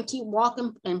 I'm going to keep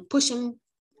walking and pushing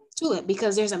to it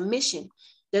because there's a mission.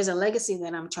 There's a legacy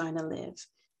that I'm trying to live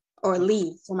or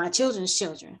leave for my children's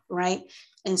children, right?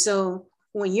 And so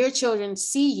when your children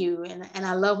see you, and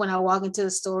I love when I walk into the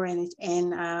store and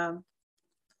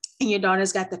your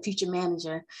daughter's got the future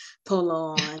manager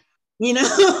polo on, you know,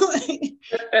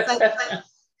 it's like,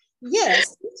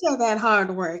 yes, show that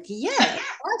hard work. Yeah,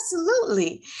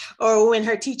 absolutely. Or when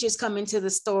her teachers come into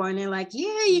the store and they're like,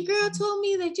 yeah, your girl told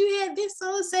me that you had this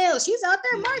on sale. She's out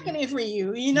there marketing for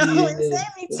you, you know, Yes. and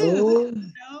Sammy too,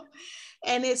 you know.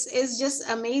 And it's just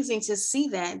amazing to see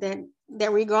that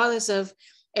regardless of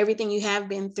everything you have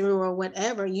been through or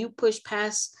whatever, you push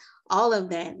past all of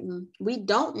that. And we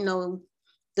don't know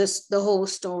the whole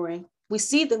story. We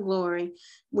see the glory.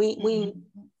 We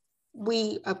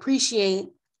appreciate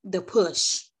the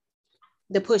push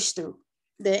through,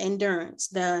 the endurance,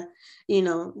 the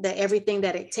everything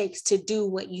that it takes to do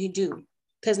what you do.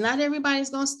 Because not everybody's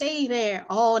going to stay there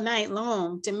all night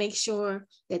long to make sure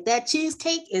that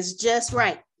cheesecake is just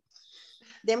right.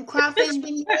 Them crawfish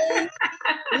beignets,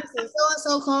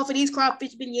 so-and-so called for these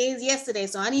crawfish beignets yesterday,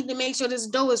 so I need to make sure this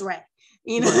dough is right.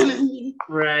 You know what I mean?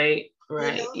 Right.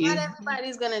 Not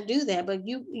everybody's going to do that, but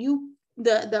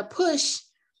the push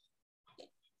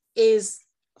is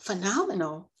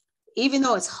phenomenal, even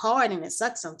though it's hard and it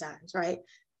sucks sometimes, right?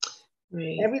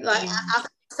 I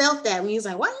felt that when he was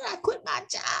like, why did I quit my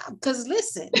job? Because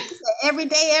listen, every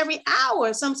day, every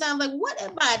hour, sometimes like, what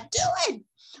am I doing?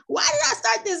 Why did I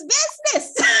start this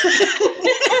business?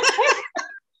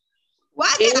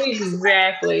 Why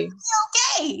exactly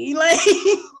okay? Like,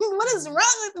 what is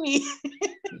wrong with me?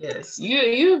 Yes,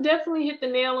 you've definitely hit the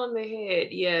nail on the head.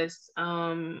 Yes,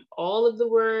 all of the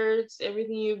words,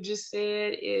 everything you've just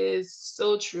said is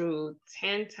so true,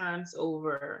 10 times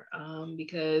over.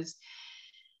 Because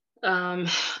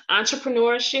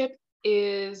entrepreneurship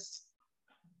is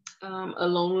a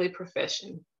lonely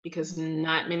profession because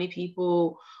not many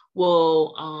people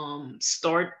will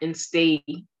start and stay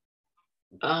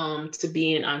to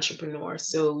be an entrepreneur.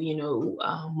 So,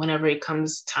 whenever it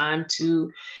comes time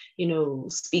to,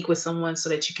 speak with someone so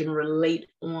that you can relate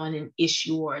on an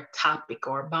issue or a topic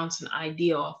or bounce an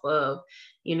idea off of,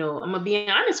 I'm gonna be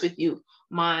honest with you,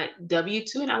 my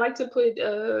W-2, and I like to put,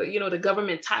 the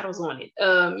government titles on it.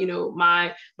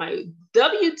 My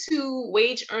W-2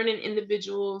 wage earning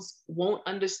individuals won't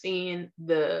understand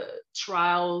the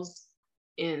trials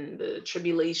and the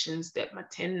tribulations that my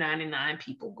 1099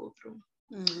 people go through.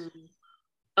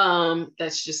 Mm-hmm.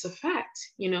 That's just a fact,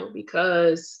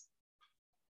 because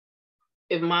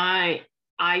if my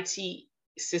IT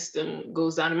system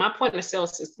goes down and my point of sale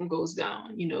system goes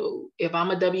down, if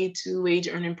I'm a W-2 wage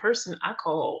earning person, I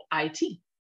call IT.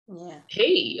 Yeah.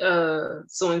 Hey,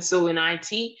 so-and-so in IT,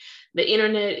 the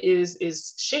internet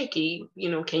is shaky,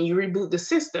 can you reboot the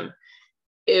system?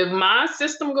 If my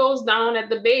system goes down at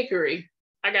the bakery,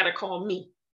 I gotta call me.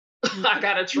 I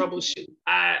gotta troubleshoot.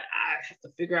 I have to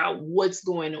figure out what's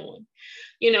going on.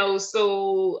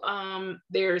 So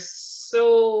there's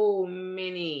so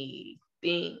many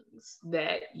things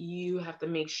that you have to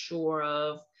make sure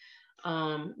of.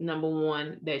 Number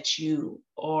one, that you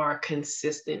are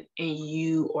consistent and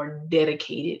you are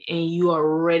dedicated and you are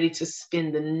ready to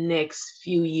spend the next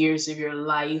few years of your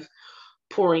life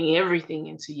pouring everything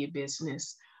into your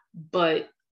business. But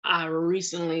I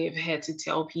recently have had to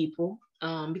tell people,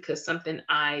 because something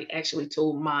I actually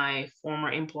told my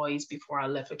former employees before I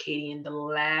left Acadian, the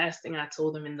last thing I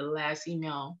told them in the last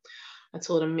email, I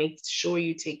told them, make sure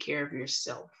you take care of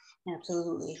yourself.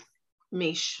 Absolutely.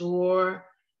 Make sure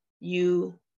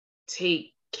you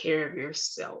take care of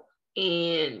yourself.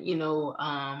 And,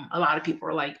 a lot of people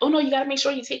are like, oh no, you got to make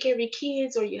sure you take care of your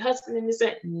kids or your husband and this,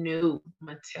 that. No, I'm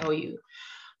going to tell you,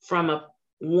 from a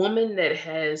woman that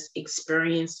has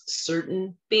experienced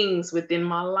certain things within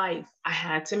my life, I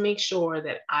had to make sure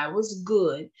that I was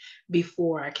good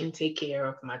before I can take care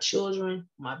of my children,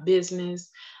 my business,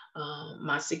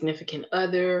 my significant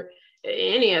other,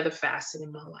 any other facet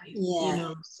in my life.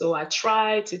 Yeah. So I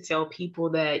try to tell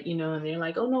people that, and they're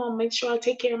like, oh no, I'll make sure I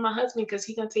take care of my husband because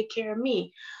he's gonna take care of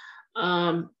me.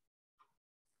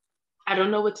 I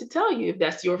don't know what to tell you. If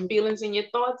that's your feelings and your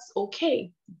thoughts,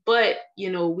 okay. But,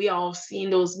 we all seen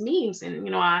those memes. And,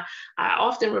 I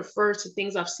often refer to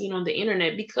things I've seen on the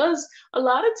internet because a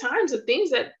lot of times the things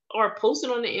that are posted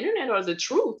on the internet are the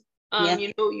truth. Yeah.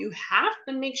 You have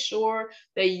to make sure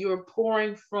that you're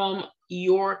pouring from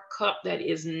your cup that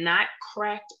is not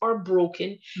cracked or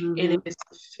broken, and Mm-hmm. it is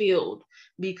filled.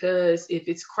 Because if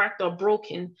it's cracked or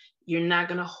broken, you're not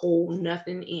gonna hold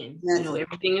nothing in. Nothing.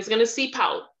 Everything is gonna seep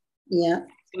out. Yeah.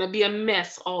 It's gonna be a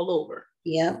mess all over.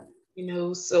 Yeah.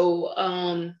 So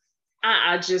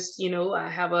I just, I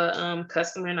have a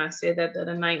customer, and I said that the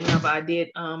other night whenever I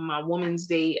did my Women's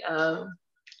Day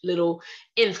little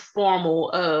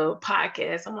informal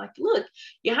podcast. I'm like, look,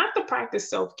 you have to practice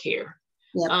self-care.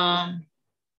 Yep.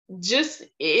 Just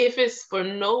if it's for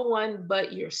no one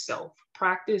but yourself,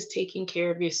 practice taking care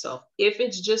of yourself. If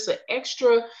it's just an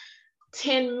extra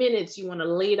 10 minutes you want to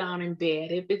lay down in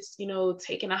bed, if it's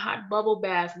taking a hot bubble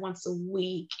bath once a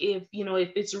week, if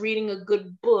it's reading a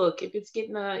good book, if it's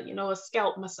getting a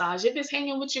scalp massage, if it's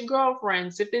hanging with your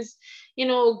girlfriends, if it's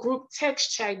a group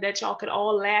text chat that y'all could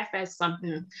all laugh at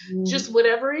something, just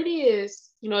whatever it is,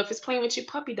 if it's playing with your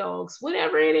puppy dogs,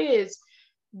 whatever it is,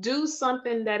 do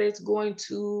something that is going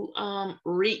to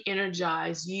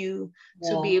re-energize you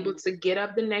to be able to get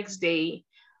up the next day,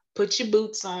 put your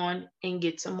boots on, and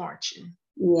get to marching.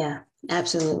 Yeah,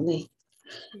 absolutely.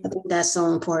 I think that's so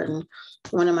important.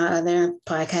 One of my other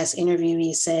podcast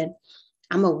interviewees said,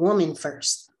 I'm a woman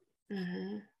first,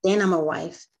 then I'm a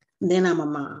wife, then I'm a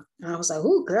mom. And I was like,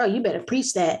 oh, girl, you better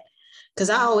preach that. Because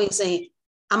I always say,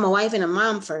 I'm a wife and a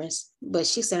mom first, but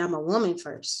she said, I'm a woman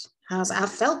first. I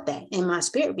felt that in my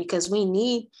spirit, because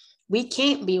we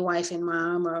can't be wife and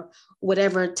mom or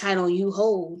whatever title you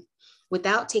hold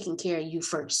without taking care of you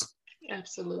first.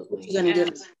 Absolutely. You're gonna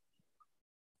get.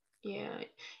 Yeah.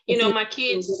 My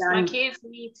kids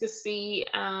need to see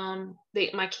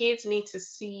my kids need to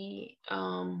see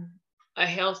a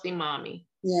healthy mommy.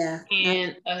 Yeah.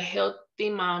 And a healthy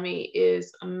mommy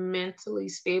is a mentally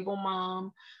stable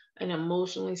mom, an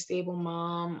emotionally stable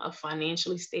mom, a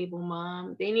financially stable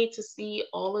mom. They need to see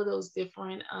all of those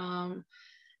different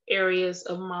areas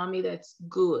of mommy that's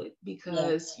good,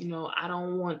 because I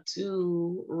don't want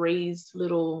to raise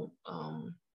little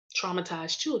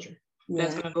traumatized children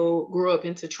that's going to grow up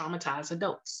into traumatized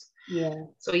adults. Yeah.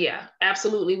 So yeah,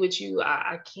 absolutely with you.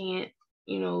 I can't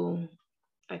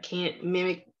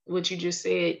mimic what you just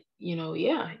said.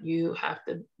 You have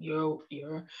to,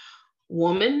 you're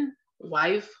woman,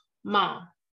 wife, mom.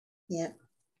 Yeah,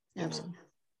 absolutely.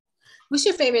 What's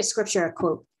your favorite scripture or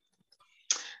quote?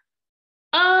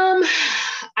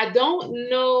 I don't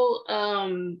know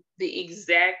the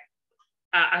exact.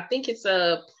 I think it's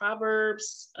a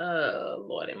Proverbs.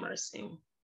 Lord have mercy.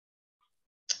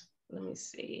 Let me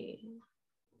see.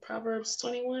 Proverbs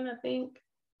 21, I think,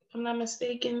 if I'm not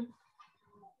mistaken.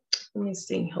 Let me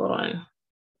see. Hold on.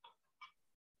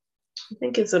 I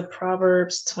think it's a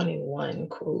Proverbs 21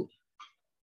 quote.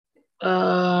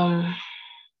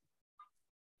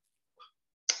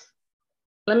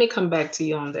 Let me come back to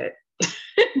you on that.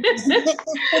 Let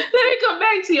me come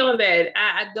back to you on that.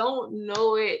 I don't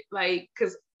know it,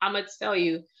 because I'm going to tell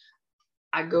you,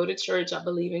 I go to church, I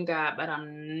believe in God, but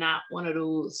I'm not one of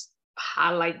those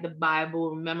highlight the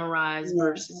Bible, memorize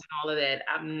verses and all of that.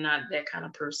 I'm not that kind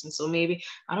of person. So maybe,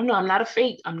 I don't know, I'm not a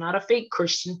fake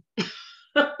Christian.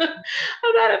 I'm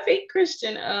not a fake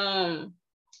Christian.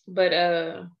 But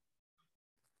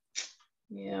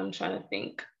yeah, I'm trying to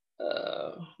think.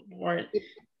 Lord.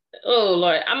 Oh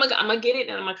Lord, I'm gonna get it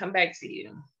and I'm gonna come back to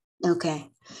you.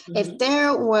 Okay. If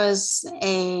there was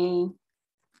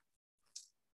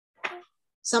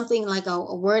something like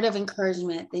a word of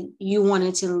encouragement that you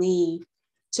wanted to leave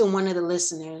to one of the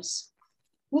listeners,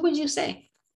 what would you say?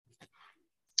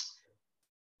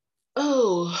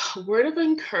 Oh, word of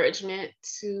encouragement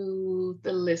to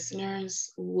the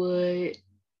listeners would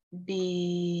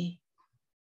be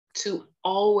to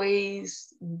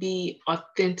always be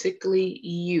authentically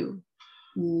you.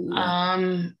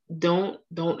 Don't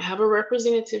have a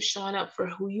representative showing up for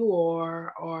who you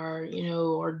are, or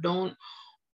don't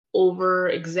over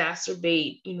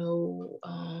exacerbate,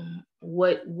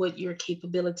 what your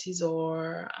capabilities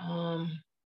are.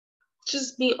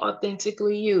 Just be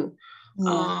authentically you.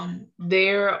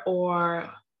 There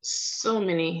are so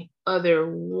many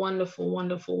other wonderful,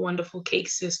 wonderful, wonderful cake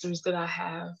sisters that I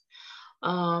have.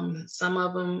 Some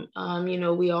of them,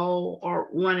 we all are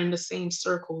running the same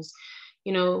circles.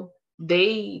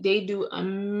 They do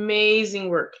amazing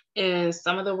work, and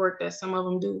some of the work that some of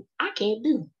them do, I can't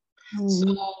do.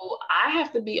 So I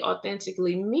have to be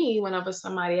authentically me whenever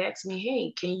somebody asks me,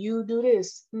 hey, can you do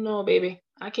this? No, baby,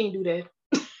 I can't do that.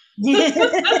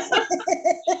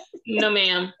 No,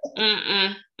 ma'am.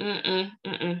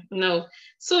 No.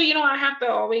 So, I have to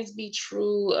always be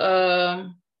true.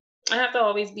 I have to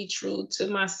always be true to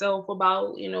myself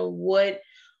about,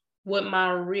 what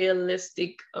my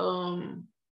realistic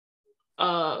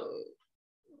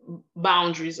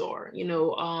boundaries are,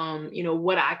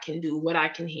 what I can do, what I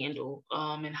can handle,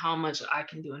 and how much I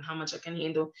can do and how much I can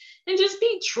handle, and just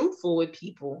be truthful with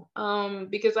people.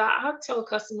 Because I tell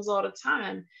customers all the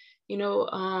time,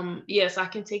 yes, I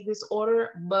can take this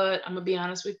order, but I'm gonna be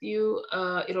honest with you,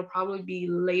 it'll probably be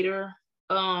later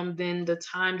than the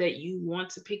time that you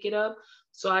want to pick it up.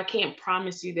 So I can't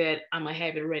promise you that I'm gonna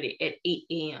have it ready at 8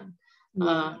 a.m.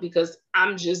 Because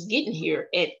I'm just getting here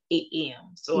at 8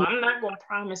 a.m. So I'm not going to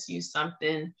promise you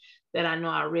something that I know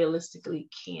I realistically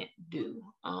can't do.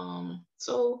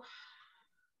 So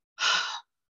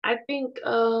I think,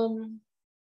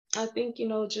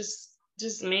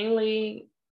 just mainly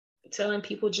telling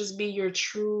people, just be your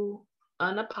true,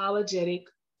 unapologetic,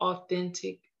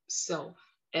 authentic self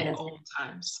at Yes, all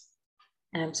times.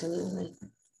 absolutely.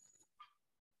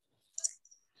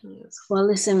 Yes. Well,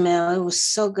 listen, Mel, it was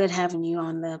so good having you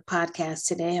on the podcast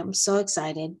today. I'm so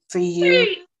excited for you.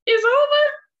 Wait, it's over?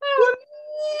 Oh,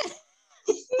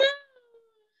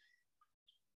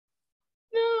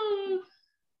 no.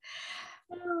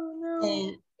 Oh, no.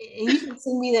 And you can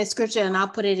send me that scripture and I'll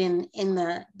put it in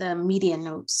the media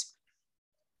notes.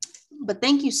 But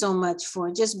thank you so much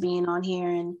for just being on here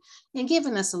and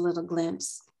giving us a little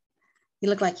glimpse. You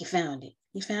look like you found it.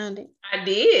 You found it. I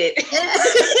did.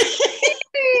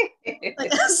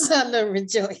 So to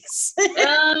rejoice.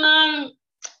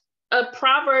 A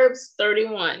Proverbs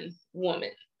 31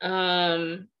 woman.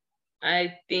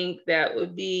 I think that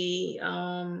would be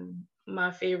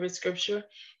my favorite scripture.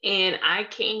 And I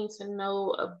came to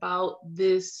know about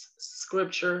this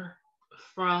scripture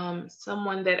from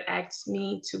someone that asked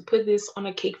me to put this on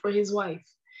a cake for his wife.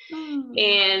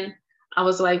 And I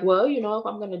was like, well, if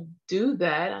I'm going to do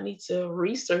that, I need to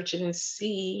research it and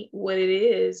see what it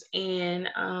is. And,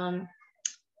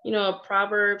 a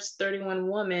Proverbs 31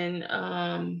 woman,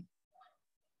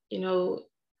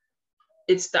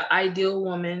 it's the ideal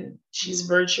woman. She's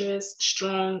virtuous,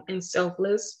 strong, and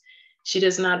selfless. She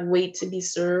does not wait to be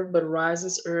served, but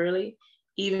rises early,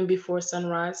 even before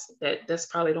sunrise. That's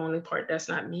probably the only part that's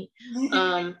not me.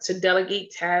 To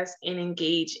delegate tasks and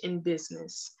engage in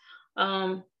business.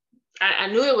 I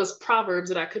knew it was Proverbs,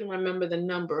 but I couldn't remember the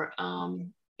number.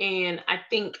 And I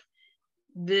think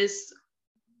this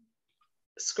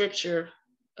scripture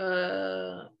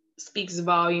speaks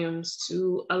volumes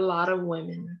to a lot of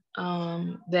women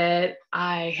that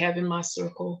I have in my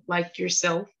circle, like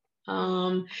yourself,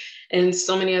 and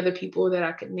so many other people that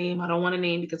I could name. I don't want to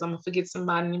name because I'm gonna forget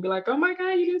somebody and be like, oh my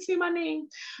God, you didn't say my name.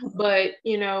 But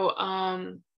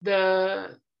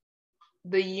the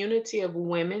unity of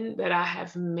women that I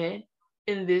have met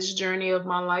in this journey of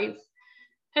my life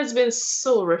has been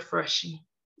so refreshing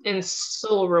and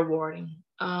so rewarding,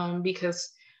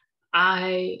 because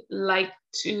I like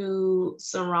to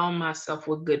surround myself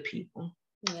with good people.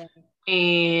 Yeah.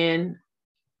 And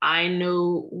I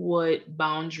know what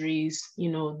boundaries,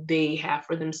 they have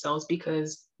for themselves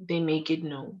because they make it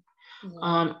known.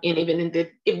 And even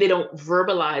if they don't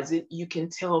verbalize it, you can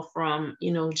tell from,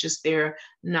 just their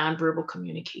nonverbal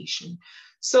communication.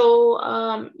 So,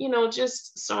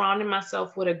 just surrounding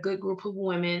myself with a good group of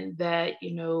women that,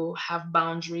 have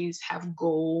boundaries, have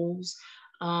goals,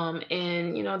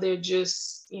 and, they're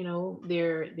just,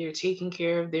 they're taking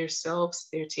care of themselves,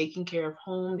 they're taking care of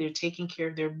home, they're taking care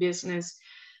of their business.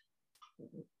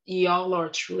 Y'all are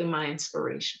truly my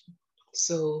inspiration.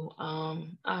 So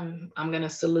I'm gonna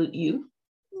salute you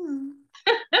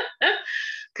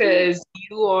because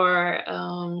you are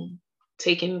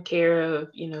taking care of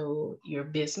your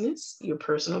business, your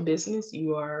personal business.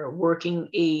 You are working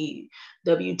a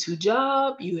W-2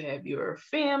 job. You have your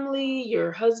family,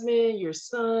 your husband, your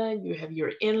son. You have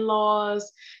your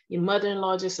in-laws. Your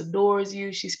mother-in-law just adores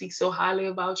you. She speaks so highly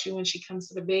about you when she comes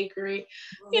to the bakery.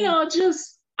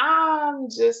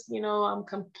 I'm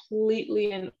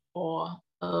completely in awe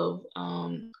of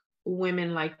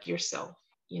women like yourself.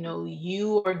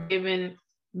 You are giving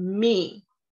me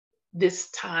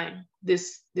this time,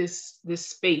 this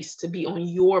space to be on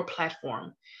your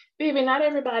platform. Baby, not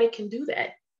everybody can do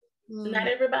that. Not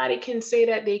everybody can say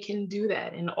that they can do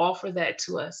that and offer that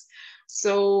to us.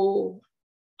 So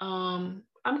I'm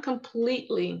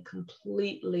completely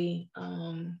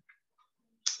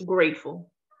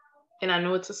grateful. And I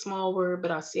know it's a small word, but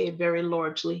I say it very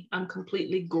largely. I'm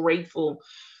completely grateful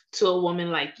to a woman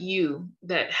like you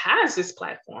that has this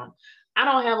platform. I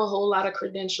don't have a whole lot of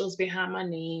credentials behind my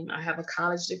name. I have a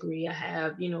college degree. I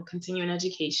have, continuing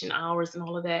education hours and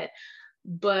all of that.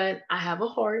 But I have a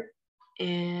heart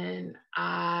and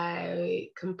I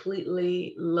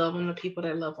completely love on the people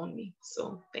that love on me.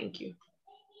 So thank you.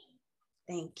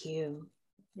 Thank you.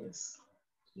 Yes.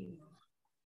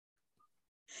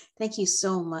 Thank you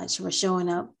so much for showing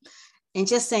up and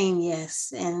just saying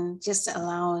yes and just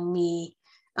allowing me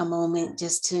a moment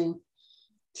just to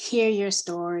hear your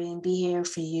story and be here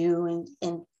for you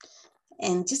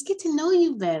and just get to know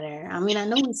you better. I mean, I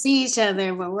know we see each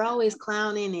other, but we're always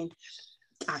clowning and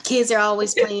our kids are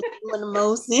always playing doing the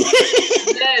most.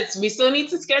 Yes, we still need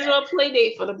to schedule a play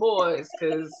date for the boys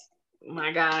because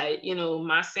my God,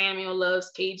 my Samuel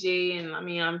loves KJ, and I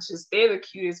mean, they're the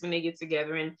cutest when they get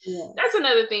together. And that's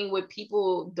another thing what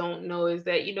people don't know is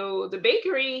that, the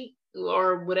bakery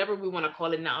or whatever we want to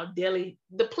call it now, deli,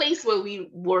 the place where we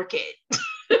work at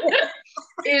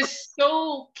is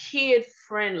so kid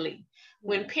friendly.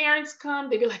 When parents come,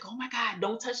 they be like, oh my God,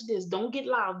 don't touch this, don't get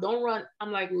loud, don't run.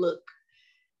 I'm like, look,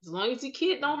 as long as the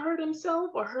kid don't hurt himself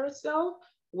or herself,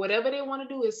 whatever they want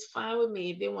to do is fine with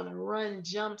me. If they want to run,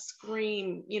 jump,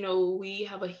 scream, we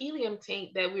have a helium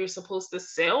tank that we're supposed to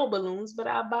sell balloons, but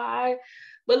I buy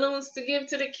balloons to give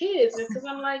to the kids because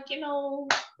I'm like,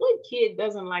 what kid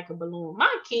doesn't like a balloon?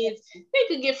 My kids, they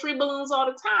could get free balloons all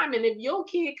the time. And if your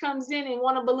kid comes in and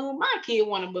want a balloon, my kid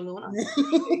want a balloon.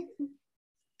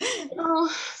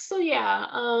 So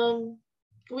yeah,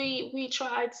 we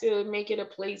try to make it a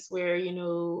place where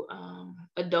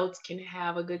adults can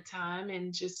have a good time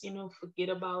and just forget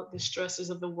about the stresses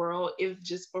of the world, if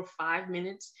just for 5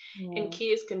 minutes, and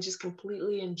kids can just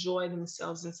completely enjoy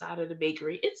themselves inside of the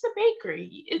bakery. It's a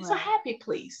bakery. It's a happy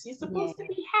place. You're supposed to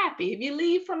be happy. If you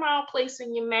leave from our place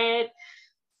and you're mad,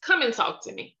 come and talk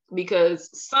to me because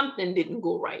something didn't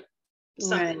go right.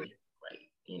 Something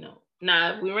didn't go right.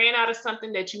 Now, if we ran out of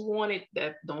something that you wanted,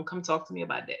 that don't come talk to me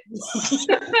about that.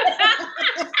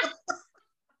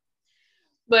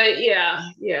 But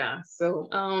yeah. So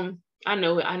I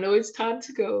know it's time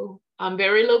to go. I'm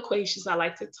very loquacious. I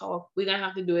like to talk. We're gonna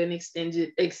have to do an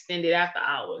extended after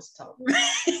hours talk.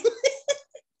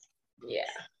 Yeah.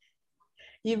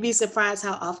 You'd be surprised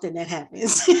how often that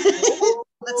happens.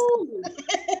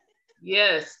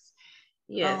 Yes.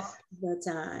 All the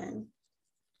time.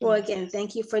 Well, again,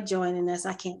 thank you for joining us.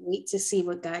 I can't wait to see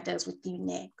what God does with you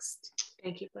next.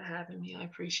 Thank you for having me. I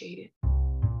appreciate it.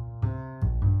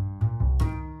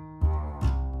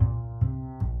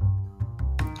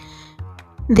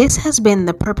 This has been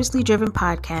the Purposely Driven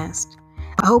Podcast.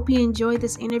 I hope you enjoyed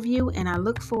this interview, and I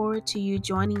look forward to you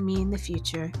joining me in the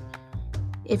future.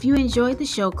 If you enjoyed the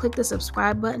show, click the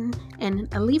subscribe button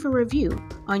and leave a review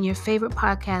on your favorite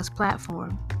podcast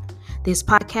platform. This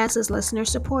podcast is listener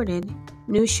supported.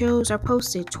 New shows are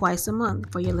posted twice a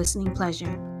month for your listening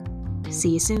pleasure. See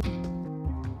you soon.